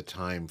like at the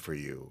time for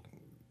you?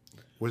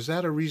 Was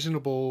that a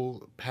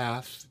reasonable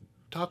path?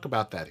 Talk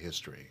about that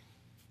history.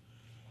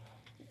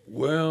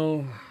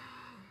 Well,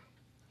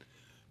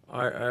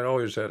 I'd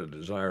always had a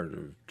desire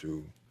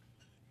to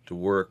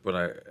work, but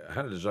I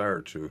had a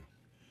desire to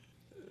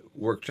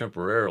work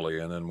temporarily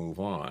and then move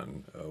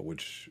on,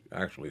 which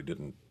actually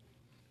didn't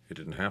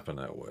happen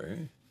that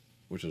way,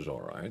 which is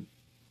all right.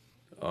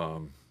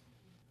 I'll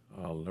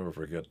never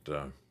forget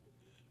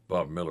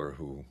Bob Miller,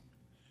 who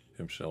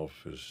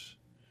himself is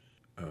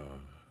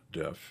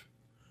deaf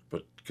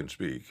but can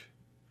speak.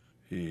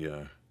 He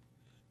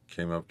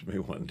came up to me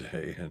one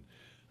day, and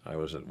I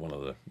was at one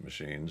of the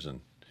machines,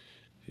 and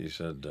he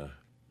said,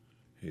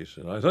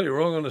 I thought you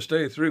were all going to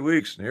stay 3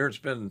 weeks, and here it's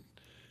been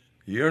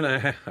a year and a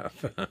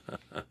half.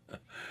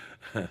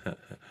 And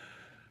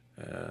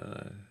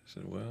I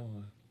said, well,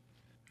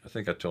 I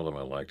think I told him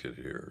I liked it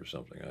here or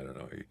something. I don't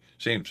know. He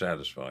seemed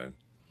satisfied.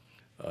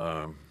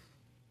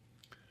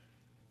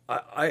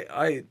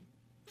 I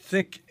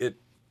think it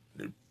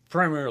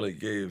primarily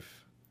gave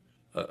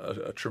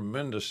a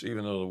tremendous,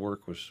 even though the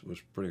work was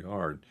pretty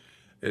hard,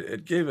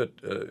 it gave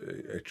it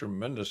a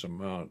tremendous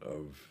amount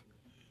of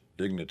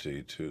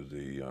dignity to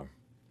the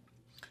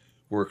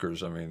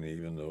workers. I mean,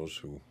 even those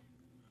who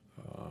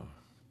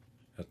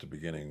at the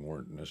beginning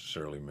weren't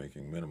necessarily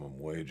making minimum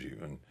wage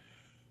even,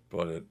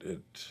 but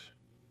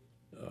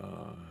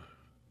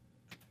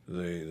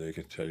they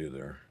could tell you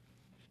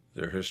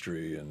their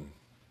history and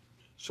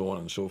so on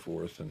and so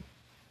forth, and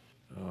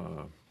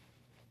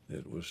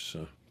it was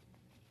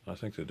I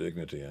think the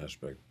dignity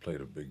aspect played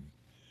a big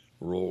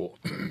role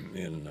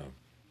in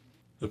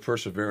the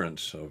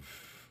perseverance of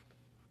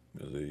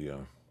the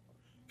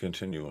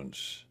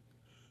continuance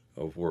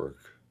of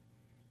work,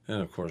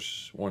 and of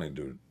course wanting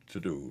to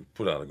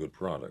put out a good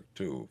product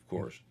too, of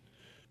course.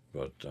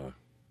 But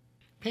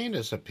paint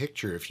us a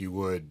picture, if you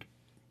would.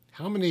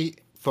 How many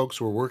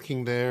folks were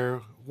working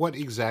there? What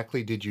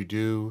exactly did you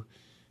do?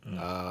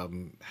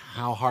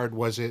 How hard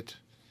was it?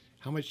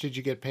 How much did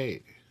you get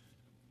paid?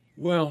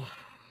 Well,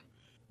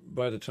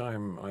 by the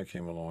time I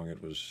came along,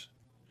 it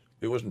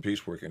wasn't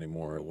piecework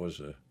anymore. It was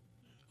a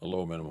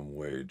low minimum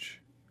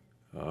wage.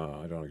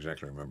 I don't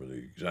exactly remember the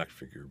exact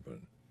figure, but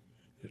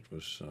it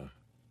was.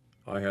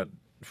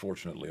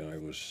 Fortunately, I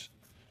was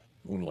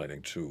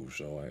moonlighting too,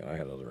 so I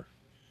had a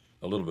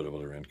little bit of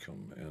other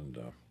income. And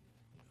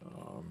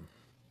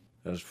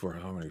as for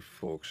how many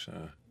folks,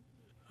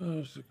 I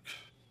was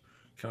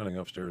counting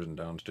upstairs and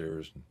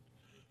downstairs and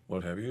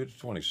what have you, it's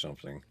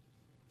 20-something.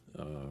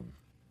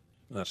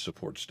 That's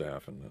support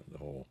staff and the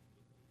whole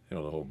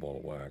ball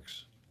of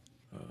wax.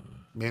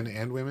 Men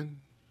and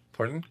women?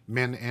 Pardon?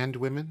 Men and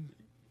women?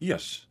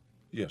 Yes,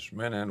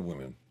 men and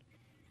women.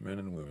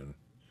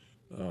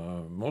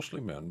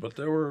 Mostly men, but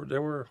there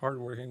were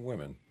hardworking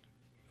women.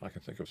 I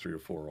can think of 3 or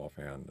 4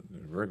 offhand.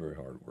 Very, very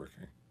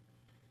hardworking.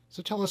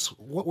 So tell us,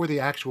 what were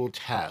the actual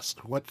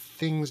tasks? What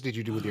things did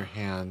you do with your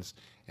hands,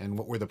 and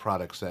what were the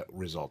products that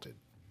resulted?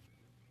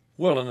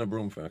 Well, in the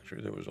broom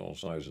factory, there was all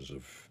sizes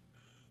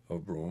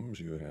of brooms.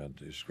 You had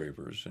the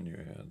scrapers, and you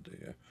had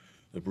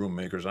the broom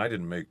makers. I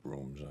didn't make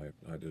brooms.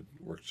 I did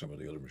work some of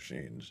the other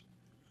machines.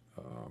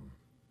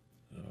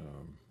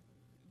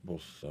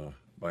 both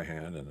by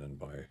hand and then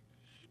by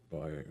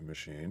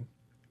machine.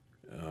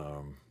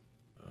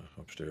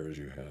 Upstairs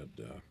you had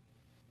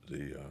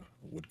the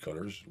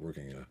woodcutters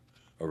working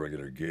a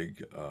regular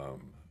gig,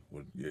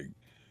 wood gig,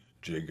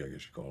 jig, I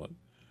guess you call it.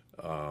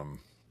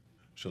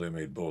 So they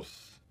made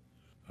both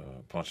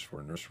pots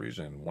for nurseries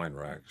and wine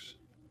racks.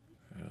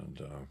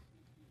 And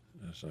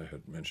as I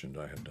had mentioned,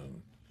 I had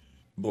done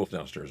both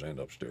downstairs and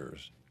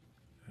upstairs.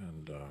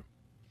 And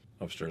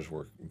upstairs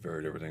work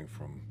varied everything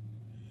from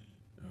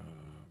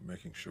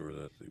making sure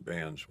that the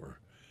bands were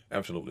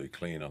absolutely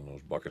clean on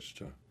those buckets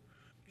to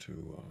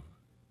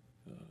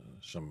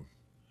some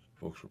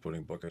folks were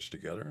putting buckets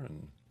together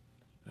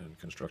and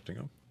constructing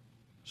them.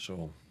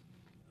 So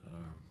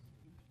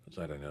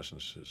that, in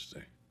essence,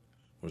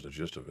 was the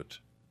gist of it.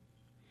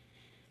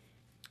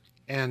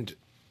 And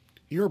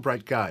you're a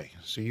bright guy.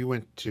 So you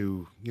went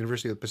to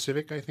University of the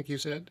Pacific, I think you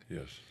said?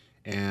 Yes,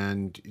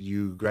 And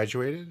you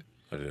graduated?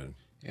 I did.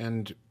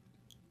 And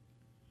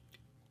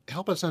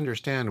help us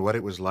understand what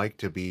it was like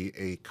to be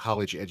a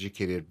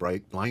college-educated,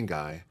 bright, blind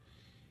guy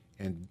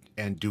and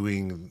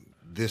doing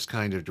this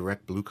kind of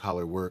direct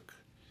blue-collar work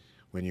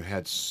when you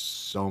had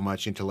so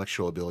much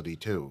intellectual ability,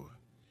 too.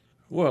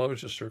 Well, it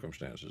was just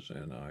circumstances,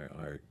 and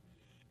I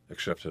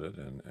accepted it,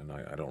 and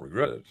I don't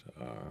regret it,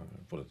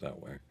 put it that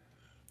way.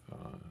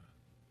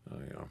 I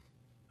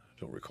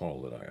don't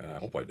recall that I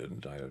hope I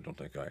didn't. I don't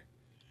think I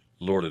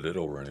lorded it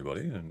over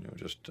anybody, and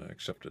just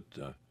accepted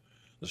the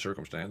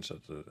circumstance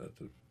at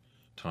the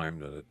time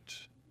that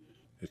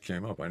it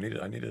came up. I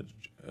needed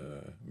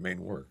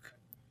main work,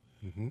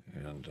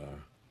 and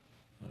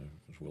I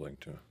was willing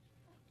to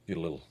get a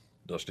little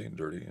dusty and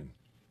dirty and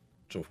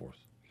so forth.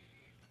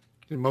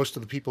 And most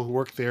of the people who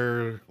work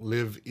there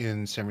live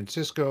in San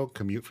Francisco,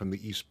 commute from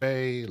the East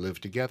Bay,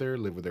 live together,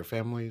 live with their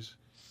families.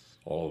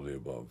 All of the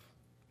above.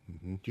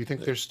 Do you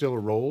think there's still a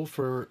role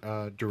for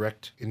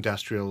direct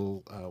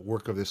industrial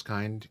work of this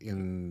kind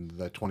in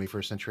the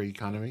 21st century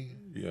economy?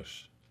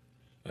 Yes,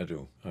 I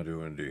do. I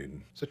do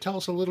indeed. So tell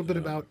us a little bit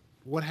about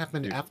what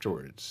happened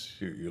afterwards.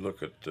 You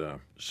look at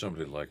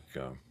somebody like,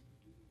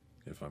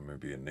 if I may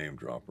be a name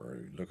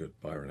dropper, you look at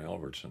Byron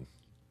Albertson,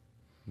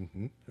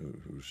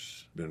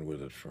 who's been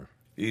with it for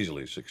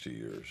easily 60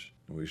 years.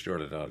 We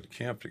started out at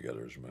camp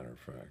together, as a matter of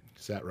fact.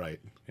 Is that right?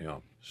 Yeah.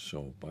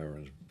 So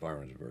Byron's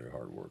a very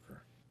hard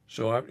worker.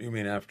 So you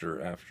mean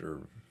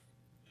after?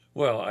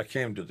 Well, I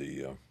came to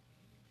the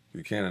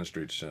Buchanan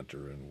Street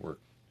Center and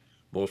worked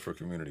both for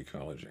community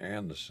college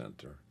and the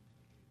center,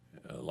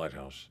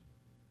 Lighthouse,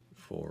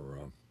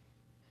 for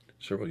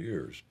several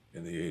years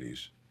in the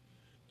 80s,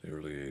 the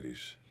early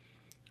 80s.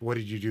 What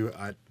did you do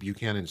at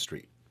Buchanan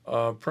Street?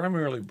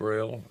 Primarily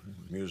Braille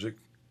music,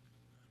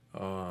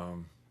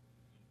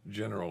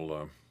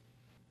 general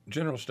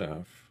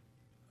staff,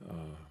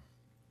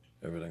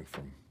 everything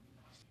from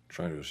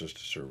trying to assist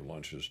to serve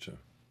lunches to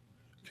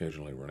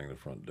occasionally running the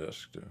front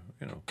desk to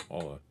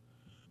all the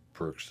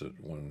perks that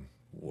one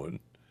would,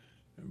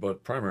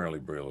 but primarily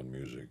Braille and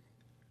music.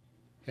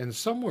 And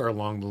somewhere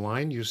along the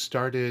line, you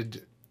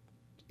started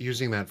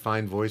using that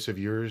fine voice of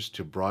yours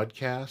to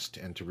broadcast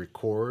and to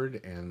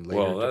record and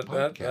later to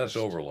podcast. That's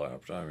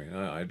overlapped. I mean,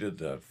 I did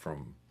that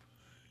from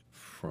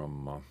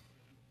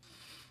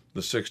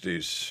the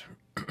 60s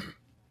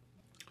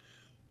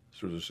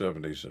through the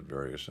 70s at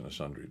various and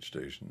sundry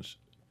stations,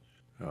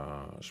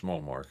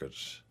 small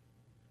markets,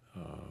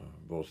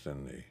 both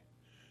in the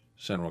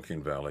San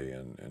Joaquin Valley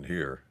and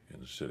here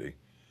in the city.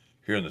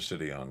 Here in the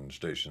city on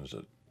stations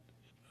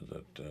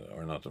that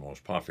are not the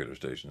most popular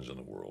stations in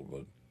the world,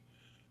 but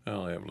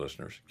they have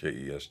listeners,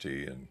 KEST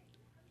and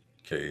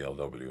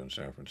KALW in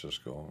San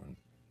Francisco, and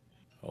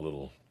a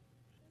little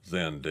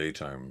then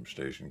daytime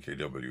station,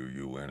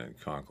 KWUN in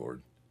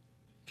Concord,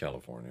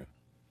 California.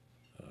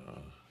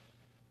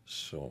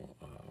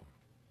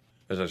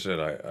 As I said,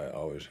 I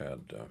always had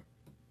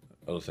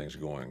other things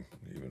going,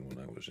 even when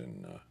I was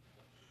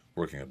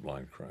working at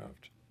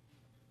Blindcraft.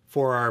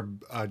 For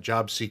our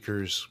job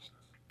seekers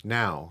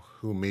now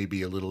who may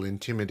be a little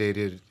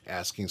intimidated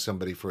asking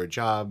somebody for a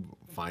job,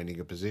 finding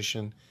a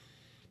position,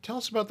 tell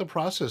us about the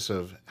process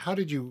of how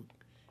did you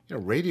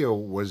radio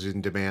was in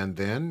demand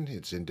then,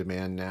 it's in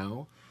demand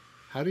now.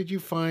 How did you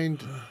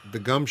find the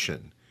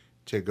gumption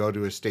to go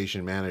to a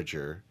station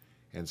manager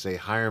and say,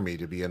 hire me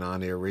to be an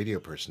on-air radio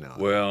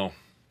personality? Well,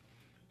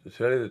 to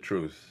tell you the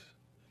truth,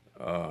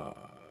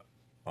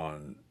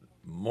 on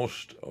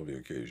most of the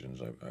occasions,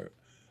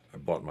 I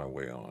bought my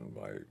way on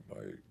by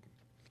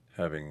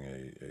having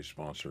a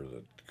sponsor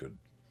that could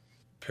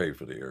pay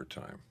for the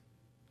airtime.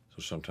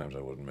 So sometimes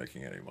I wasn't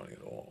making any money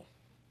at all.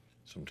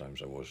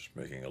 Sometimes I was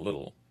making a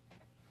little,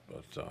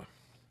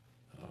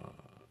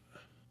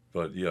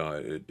 but yeah,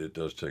 it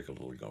does take a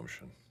little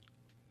gumption.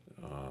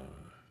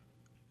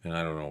 And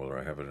I don't know whether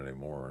I have it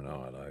anymore or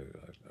not. I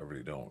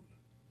really don't.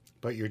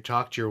 But you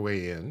talked your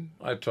way in.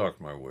 I talked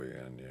my way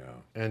in, yeah.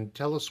 And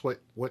tell us what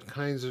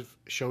kinds of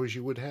shows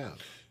you would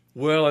have.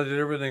 Well, I did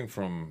everything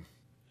from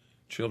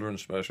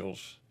children's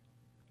specials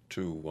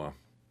to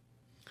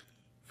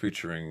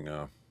featuring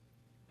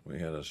We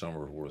had a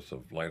summer's worth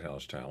of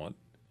Lighthouse talent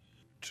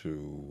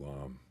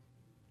to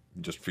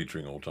just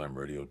featuring old-time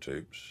radio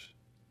tapes,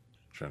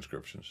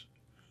 transcriptions.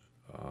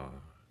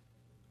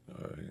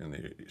 In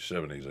the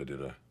 70s, I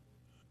did a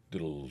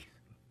little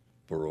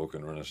Baroque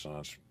and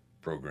Renaissance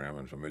program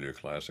in Familiar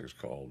Classics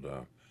called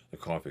the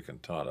Coffee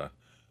Cantata,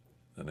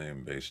 the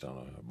name based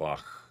on a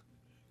Bach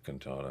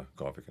cantata,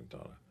 Coffee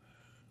Cantata.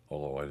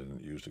 Although I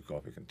didn't use the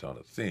Coffee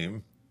Cantata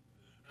theme,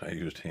 I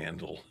used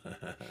Handel.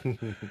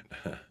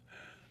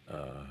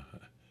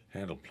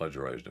 Handel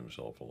plagiarized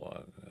himself a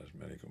lot, as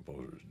many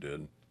composers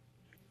did.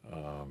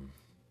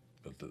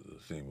 But the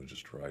theme was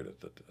just right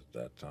at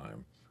that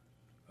time.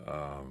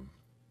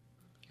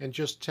 And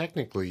just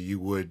technically,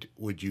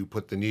 would you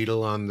put the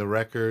needle on the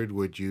record?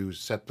 Would you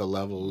set the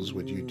levels?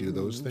 Would you do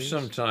those things?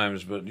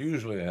 Sometimes, but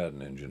usually I had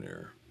an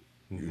engineer.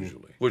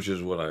 Usually, which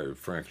is what I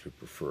frankly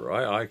prefer.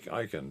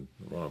 I can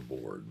run a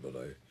board, but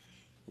I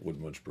would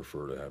much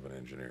prefer to have an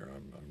engineer.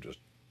 I'm just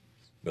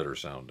better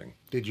sounding.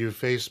 Did you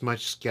face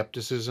much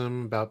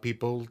skepticism about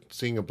people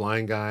seeing a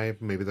blind guy,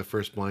 maybe the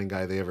first blind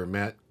guy they ever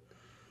met,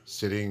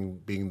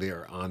 being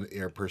their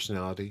on-air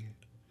personality?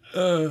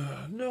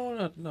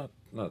 No,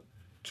 not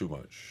too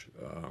much.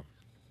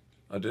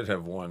 I did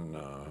have one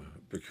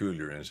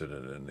peculiar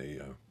incident in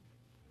the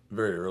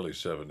very early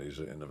 70s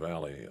in the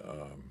Valley.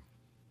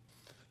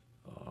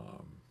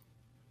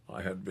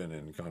 I had been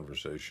in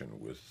conversation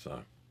with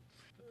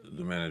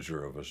the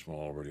manager of a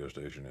small radio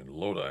station in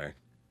Lodi,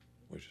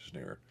 which is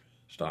near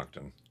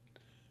Stockton.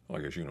 Well,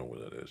 I guess you know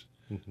where that is.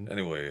 Mm-hmm.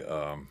 Anyway,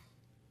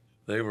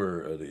 they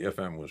were the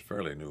FM was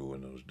fairly new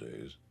in those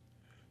days,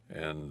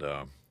 and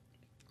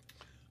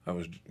I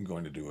was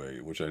going to do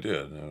which I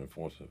did, a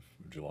 4th of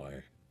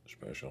July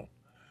special,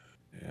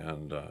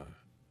 and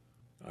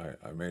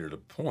I made it a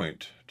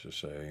point to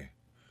say,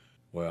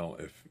 well,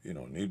 if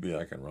need be,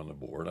 I can run the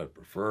board. I'd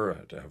prefer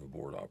to have a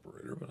board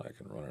operator, but I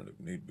can run it if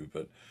need be.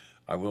 But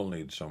I will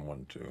need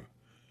someone to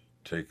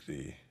take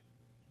the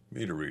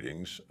meter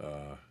readings.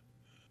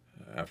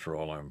 After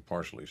all, I'm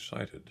partially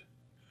sighted.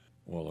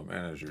 Well, the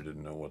manager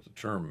didn't know what the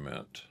term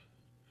meant.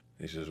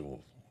 He says,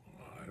 well,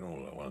 I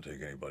don't want to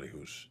take anybody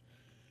who's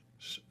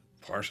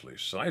partially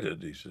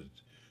sighted. He said,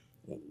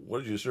 well,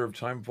 what did you serve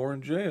time for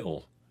in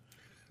jail?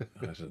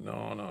 I said,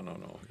 no,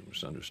 you're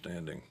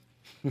misunderstanding.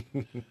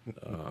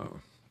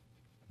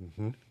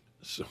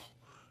 So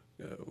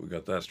we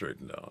got that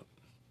straightened out.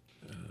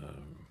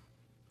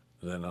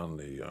 Then on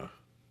the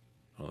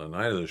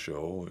night of the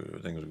show,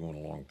 things were going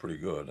along pretty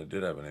good. I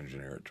did have an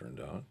engineer, it turned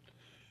out,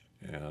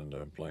 and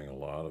playing a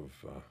lot of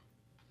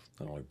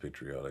not only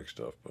patriotic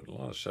stuff, but a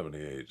lot of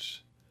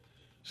 78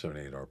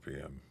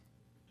 RPM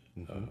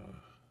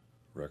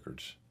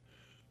records.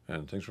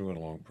 And things were going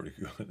along pretty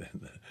good.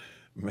 And the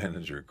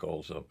manager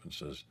calls up and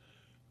says,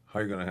 how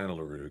are you going to handle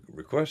the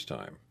request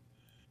time?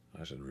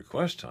 I said,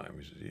 request time?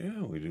 He said,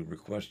 yeah, we do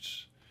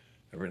requests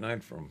every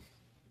night from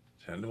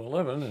 10 to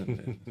 11.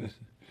 And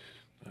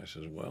I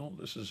said, well,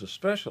 this is a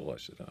special. I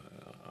said,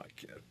 I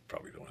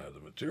probably don't have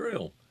the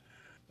material.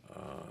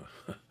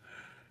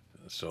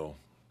 So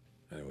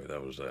anyway,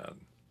 that was that.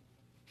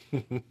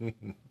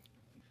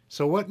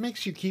 So what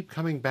makes you keep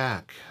coming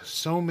back?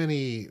 So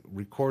many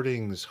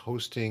recordings,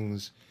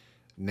 hostings,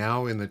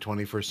 now in the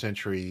 21st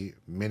century,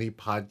 many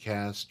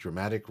podcasts,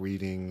 dramatic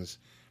readings,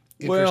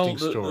 interesting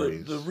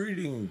stories. The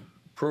reading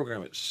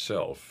program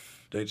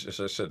itself, as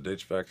I said,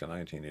 dates back to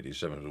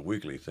 1987. It was a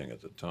weekly thing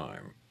at the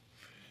time.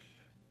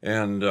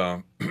 And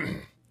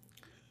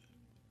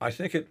I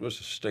think it was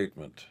a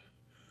statement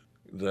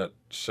that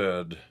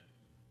said,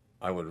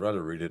 I would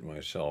rather read it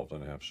myself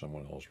than have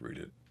someone else read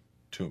it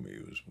to me.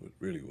 It was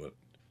really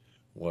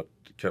what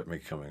kept me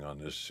coming on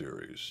this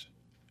series.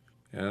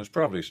 And it's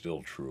probably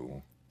still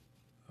true.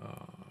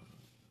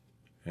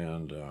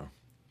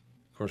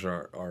 Of course,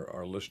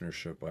 our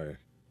listenership,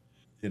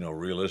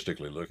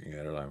 realistically looking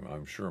at it,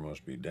 I'm sure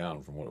must be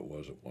down from what it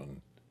was at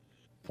one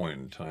point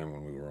in time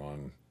when we were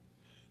on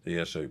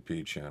the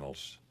SAP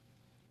channels.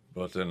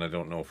 But then I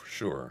don't know for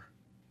sure.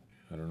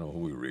 I don't know who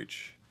we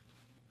reach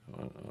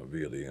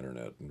via the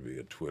internet and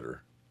via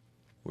Twitter.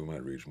 We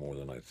might reach more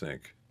than I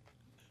think.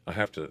 I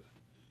have to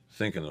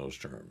think in those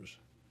terms.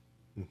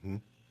 Mm-hmm.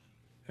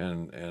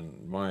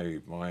 And my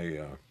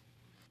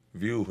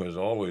view has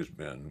always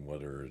been,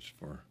 whether it's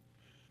for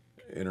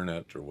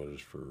internet or whether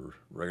it's for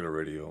regular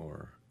radio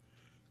or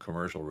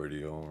commercial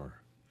radio or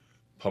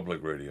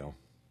public radio,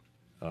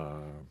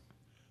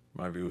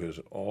 my view has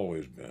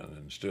always been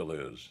and still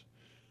is,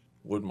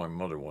 would my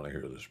mother want to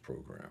hear this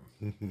program?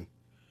 Mm-hmm.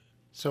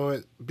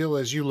 So, Bill,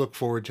 as you look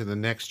forward to the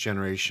next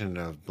generation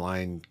of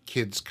blind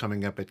kids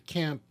coming up at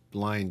camp,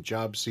 blind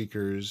job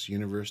seekers,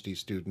 university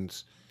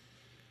students,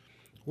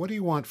 what do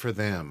you want for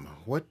them?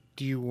 What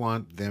do you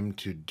want them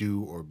to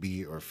do or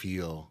be or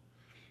feel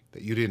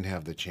that you didn't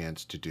have the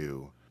chance to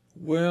do?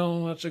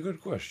 Well, that's a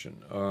good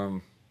question.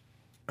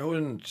 I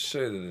wouldn't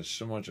say that it's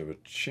so much of a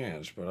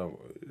chance, but I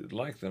would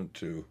like them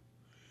to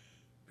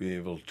be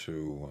able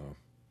to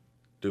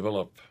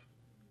develop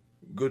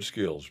good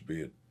skills,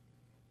 be it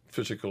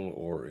physical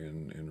or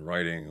in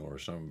writing or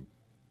some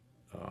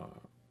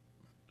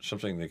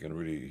something they can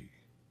really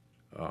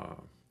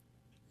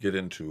get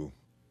into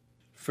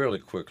fairly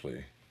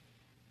quickly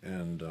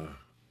and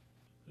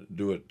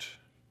do it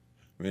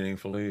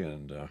meaningfully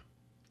and,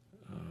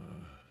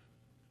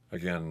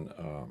 again,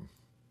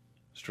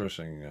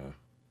 stressing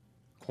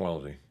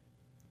quality.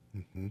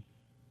 Mm-hmm.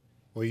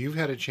 Well, you've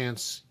had a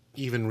chance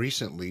even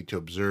recently to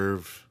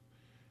observe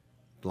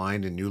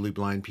blind and newly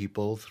blind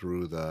people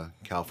through the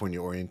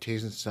California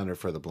Orientation Center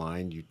for the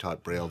Blind. You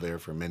taught Braille there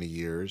for many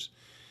years.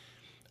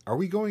 Are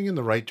we going in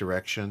the right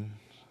direction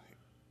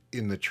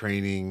in the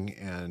training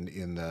and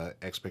in the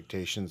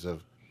expectations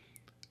of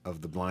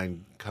the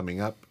blind coming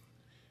up?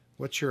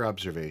 What's your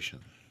observation?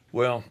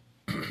 Well,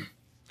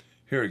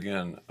 here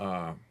again,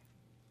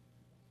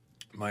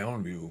 my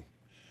own view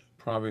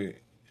probably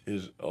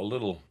is a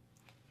little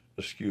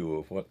askew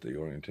of what the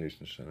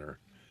Orientation Center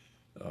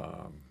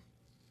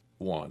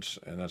wants,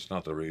 and that's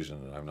not the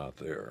reason that I'm not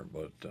there.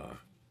 But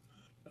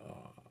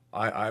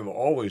I've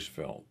always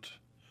felt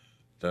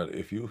that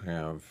if you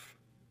have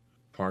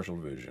partial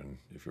vision,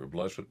 if you're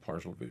blessed with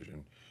partial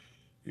vision,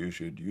 you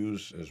should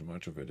use as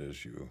much of it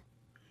as you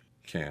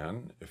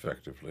can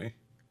effectively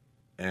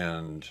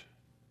and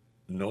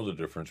know the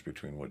difference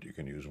between what you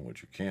can use and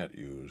what you can't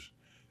use,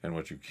 and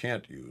what you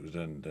can't use,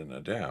 then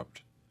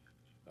adapt.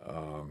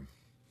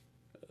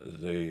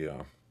 They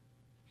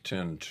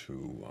tend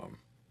to,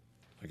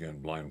 again,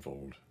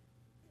 blindfold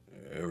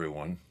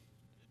everyone,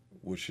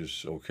 which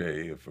is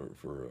okay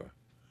for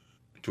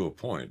to a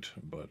point,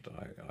 but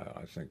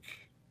I think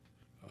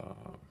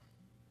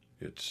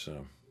it's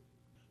a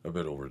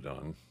bit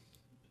overdone,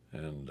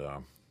 and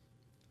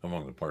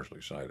among the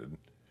partially sighted,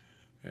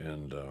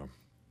 and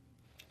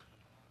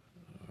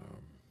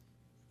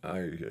I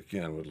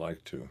again would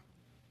like to.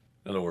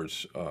 In other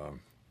words,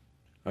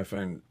 I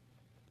find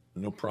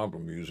no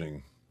problem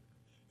using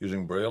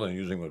Braille and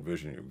using what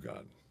vision you've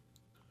got.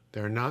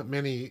 There are not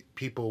many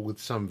people with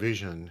some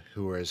vision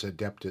who are as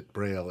adept at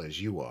Braille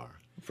as you are.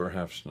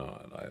 Perhaps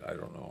not. I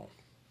don't know.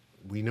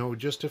 We know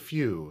just a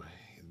few.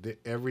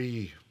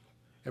 Every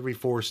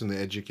force in the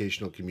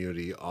educational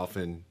community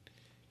often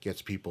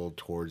gets people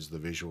towards the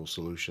visual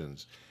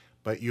solutions.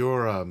 But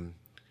you're a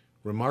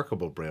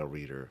remarkable Braille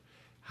reader.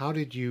 How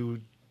did you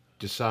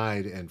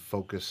decide and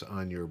focus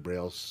on your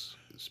Braille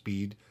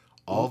speed,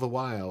 all the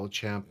while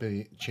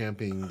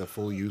championing the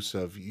full use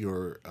of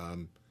your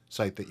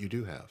sight that you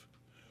do have?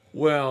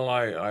 Well,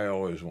 I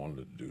always wanted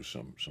to do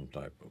some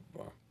type of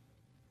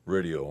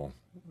radio,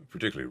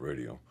 particularly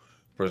radio,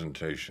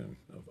 presentation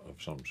of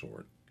some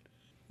sort.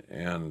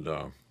 And,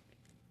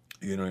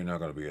 you're not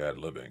going to be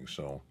ad-libbing,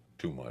 so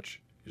too much.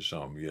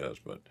 Some, yes,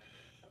 but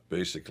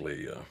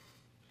basically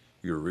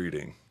you're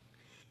reading.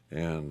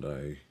 And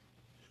I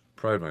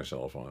pride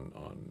myself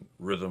on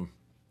rhythm,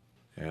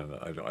 and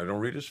I don't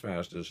read as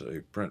fast as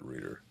a print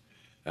reader,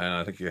 and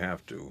I think you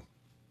have to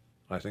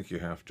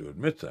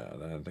admit that,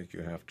 and I think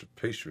you have to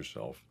pace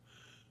yourself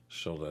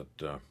so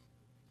that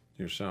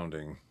you're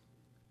sounding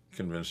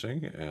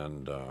convincing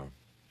and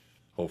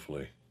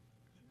hopefully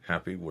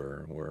happy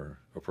where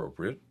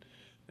appropriate,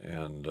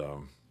 and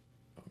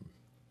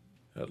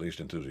at least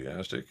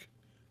enthusiastic,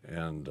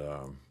 and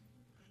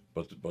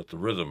but the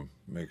rhythm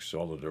makes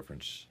all the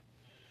difference.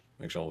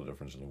 Makes all the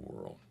difference in the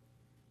world.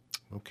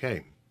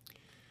 Okay.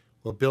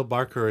 Well, Bill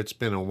Barker, it's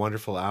been a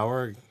wonderful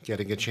hour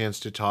getting a chance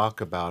to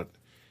talk about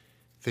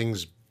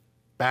things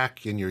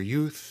back in your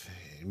youth,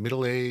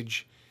 middle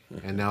age,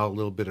 and now a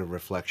little bit of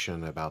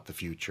reflection about the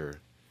future.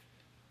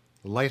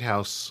 The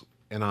Lighthouse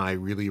and I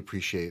really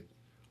appreciate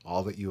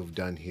all that you have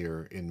done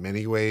here in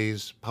many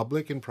ways,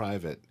 public and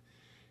private,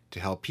 to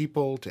help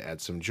people, to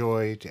add some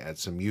joy, to add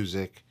some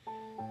music,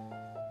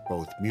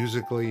 both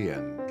musically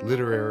and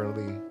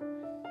literarily.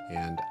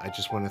 And I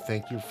just want to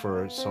thank you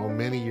for so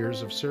many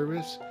years of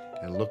service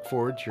and look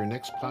forward to your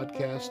next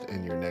podcast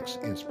and your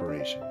next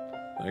inspiration.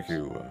 Thank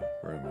you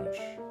very much.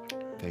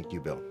 Thank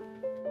you, Bill.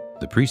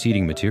 The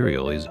preceding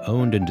material is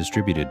owned and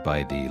distributed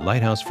by the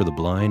Lighthouse for the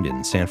Blind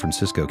in San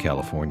Francisco,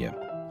 California.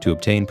 To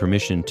obtain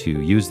permission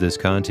to use this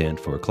content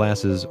for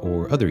classes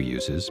or other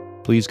uses,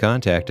 please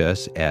contact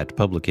us at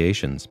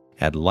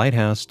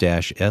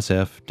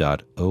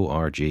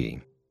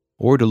publications@lighthouse-sf.org.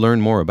 Or to learn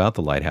more about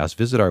the Lighthouse,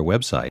 visit our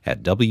website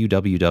at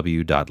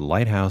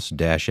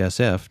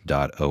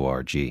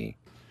www.lighthouse-sf.org.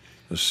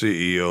 The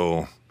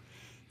CEO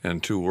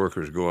and two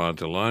workers go out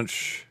to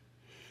lunch.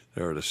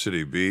 They're at a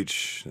city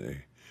beach.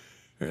 They're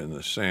in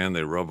the sand.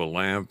 They rub a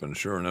lamp, and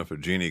sure enough, a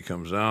genie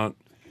comes out,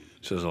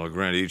 says, "I'll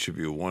grant each of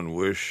you one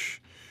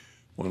wish."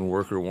 One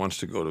worker wants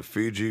to go to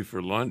Fiji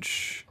for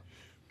lunch,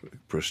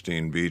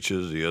 pristine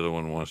beaches. The other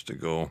one wants to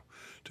go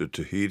to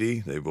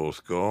Tahiti. They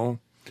both go.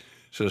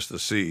 Says the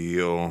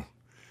CEO,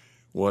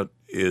 "What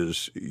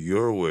is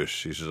your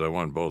wish?" He says, "I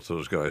want both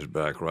those guys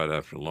back right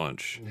after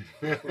lunch."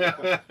 All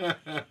right,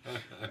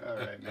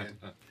 man.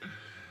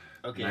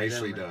 Okay,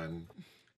 nicely done.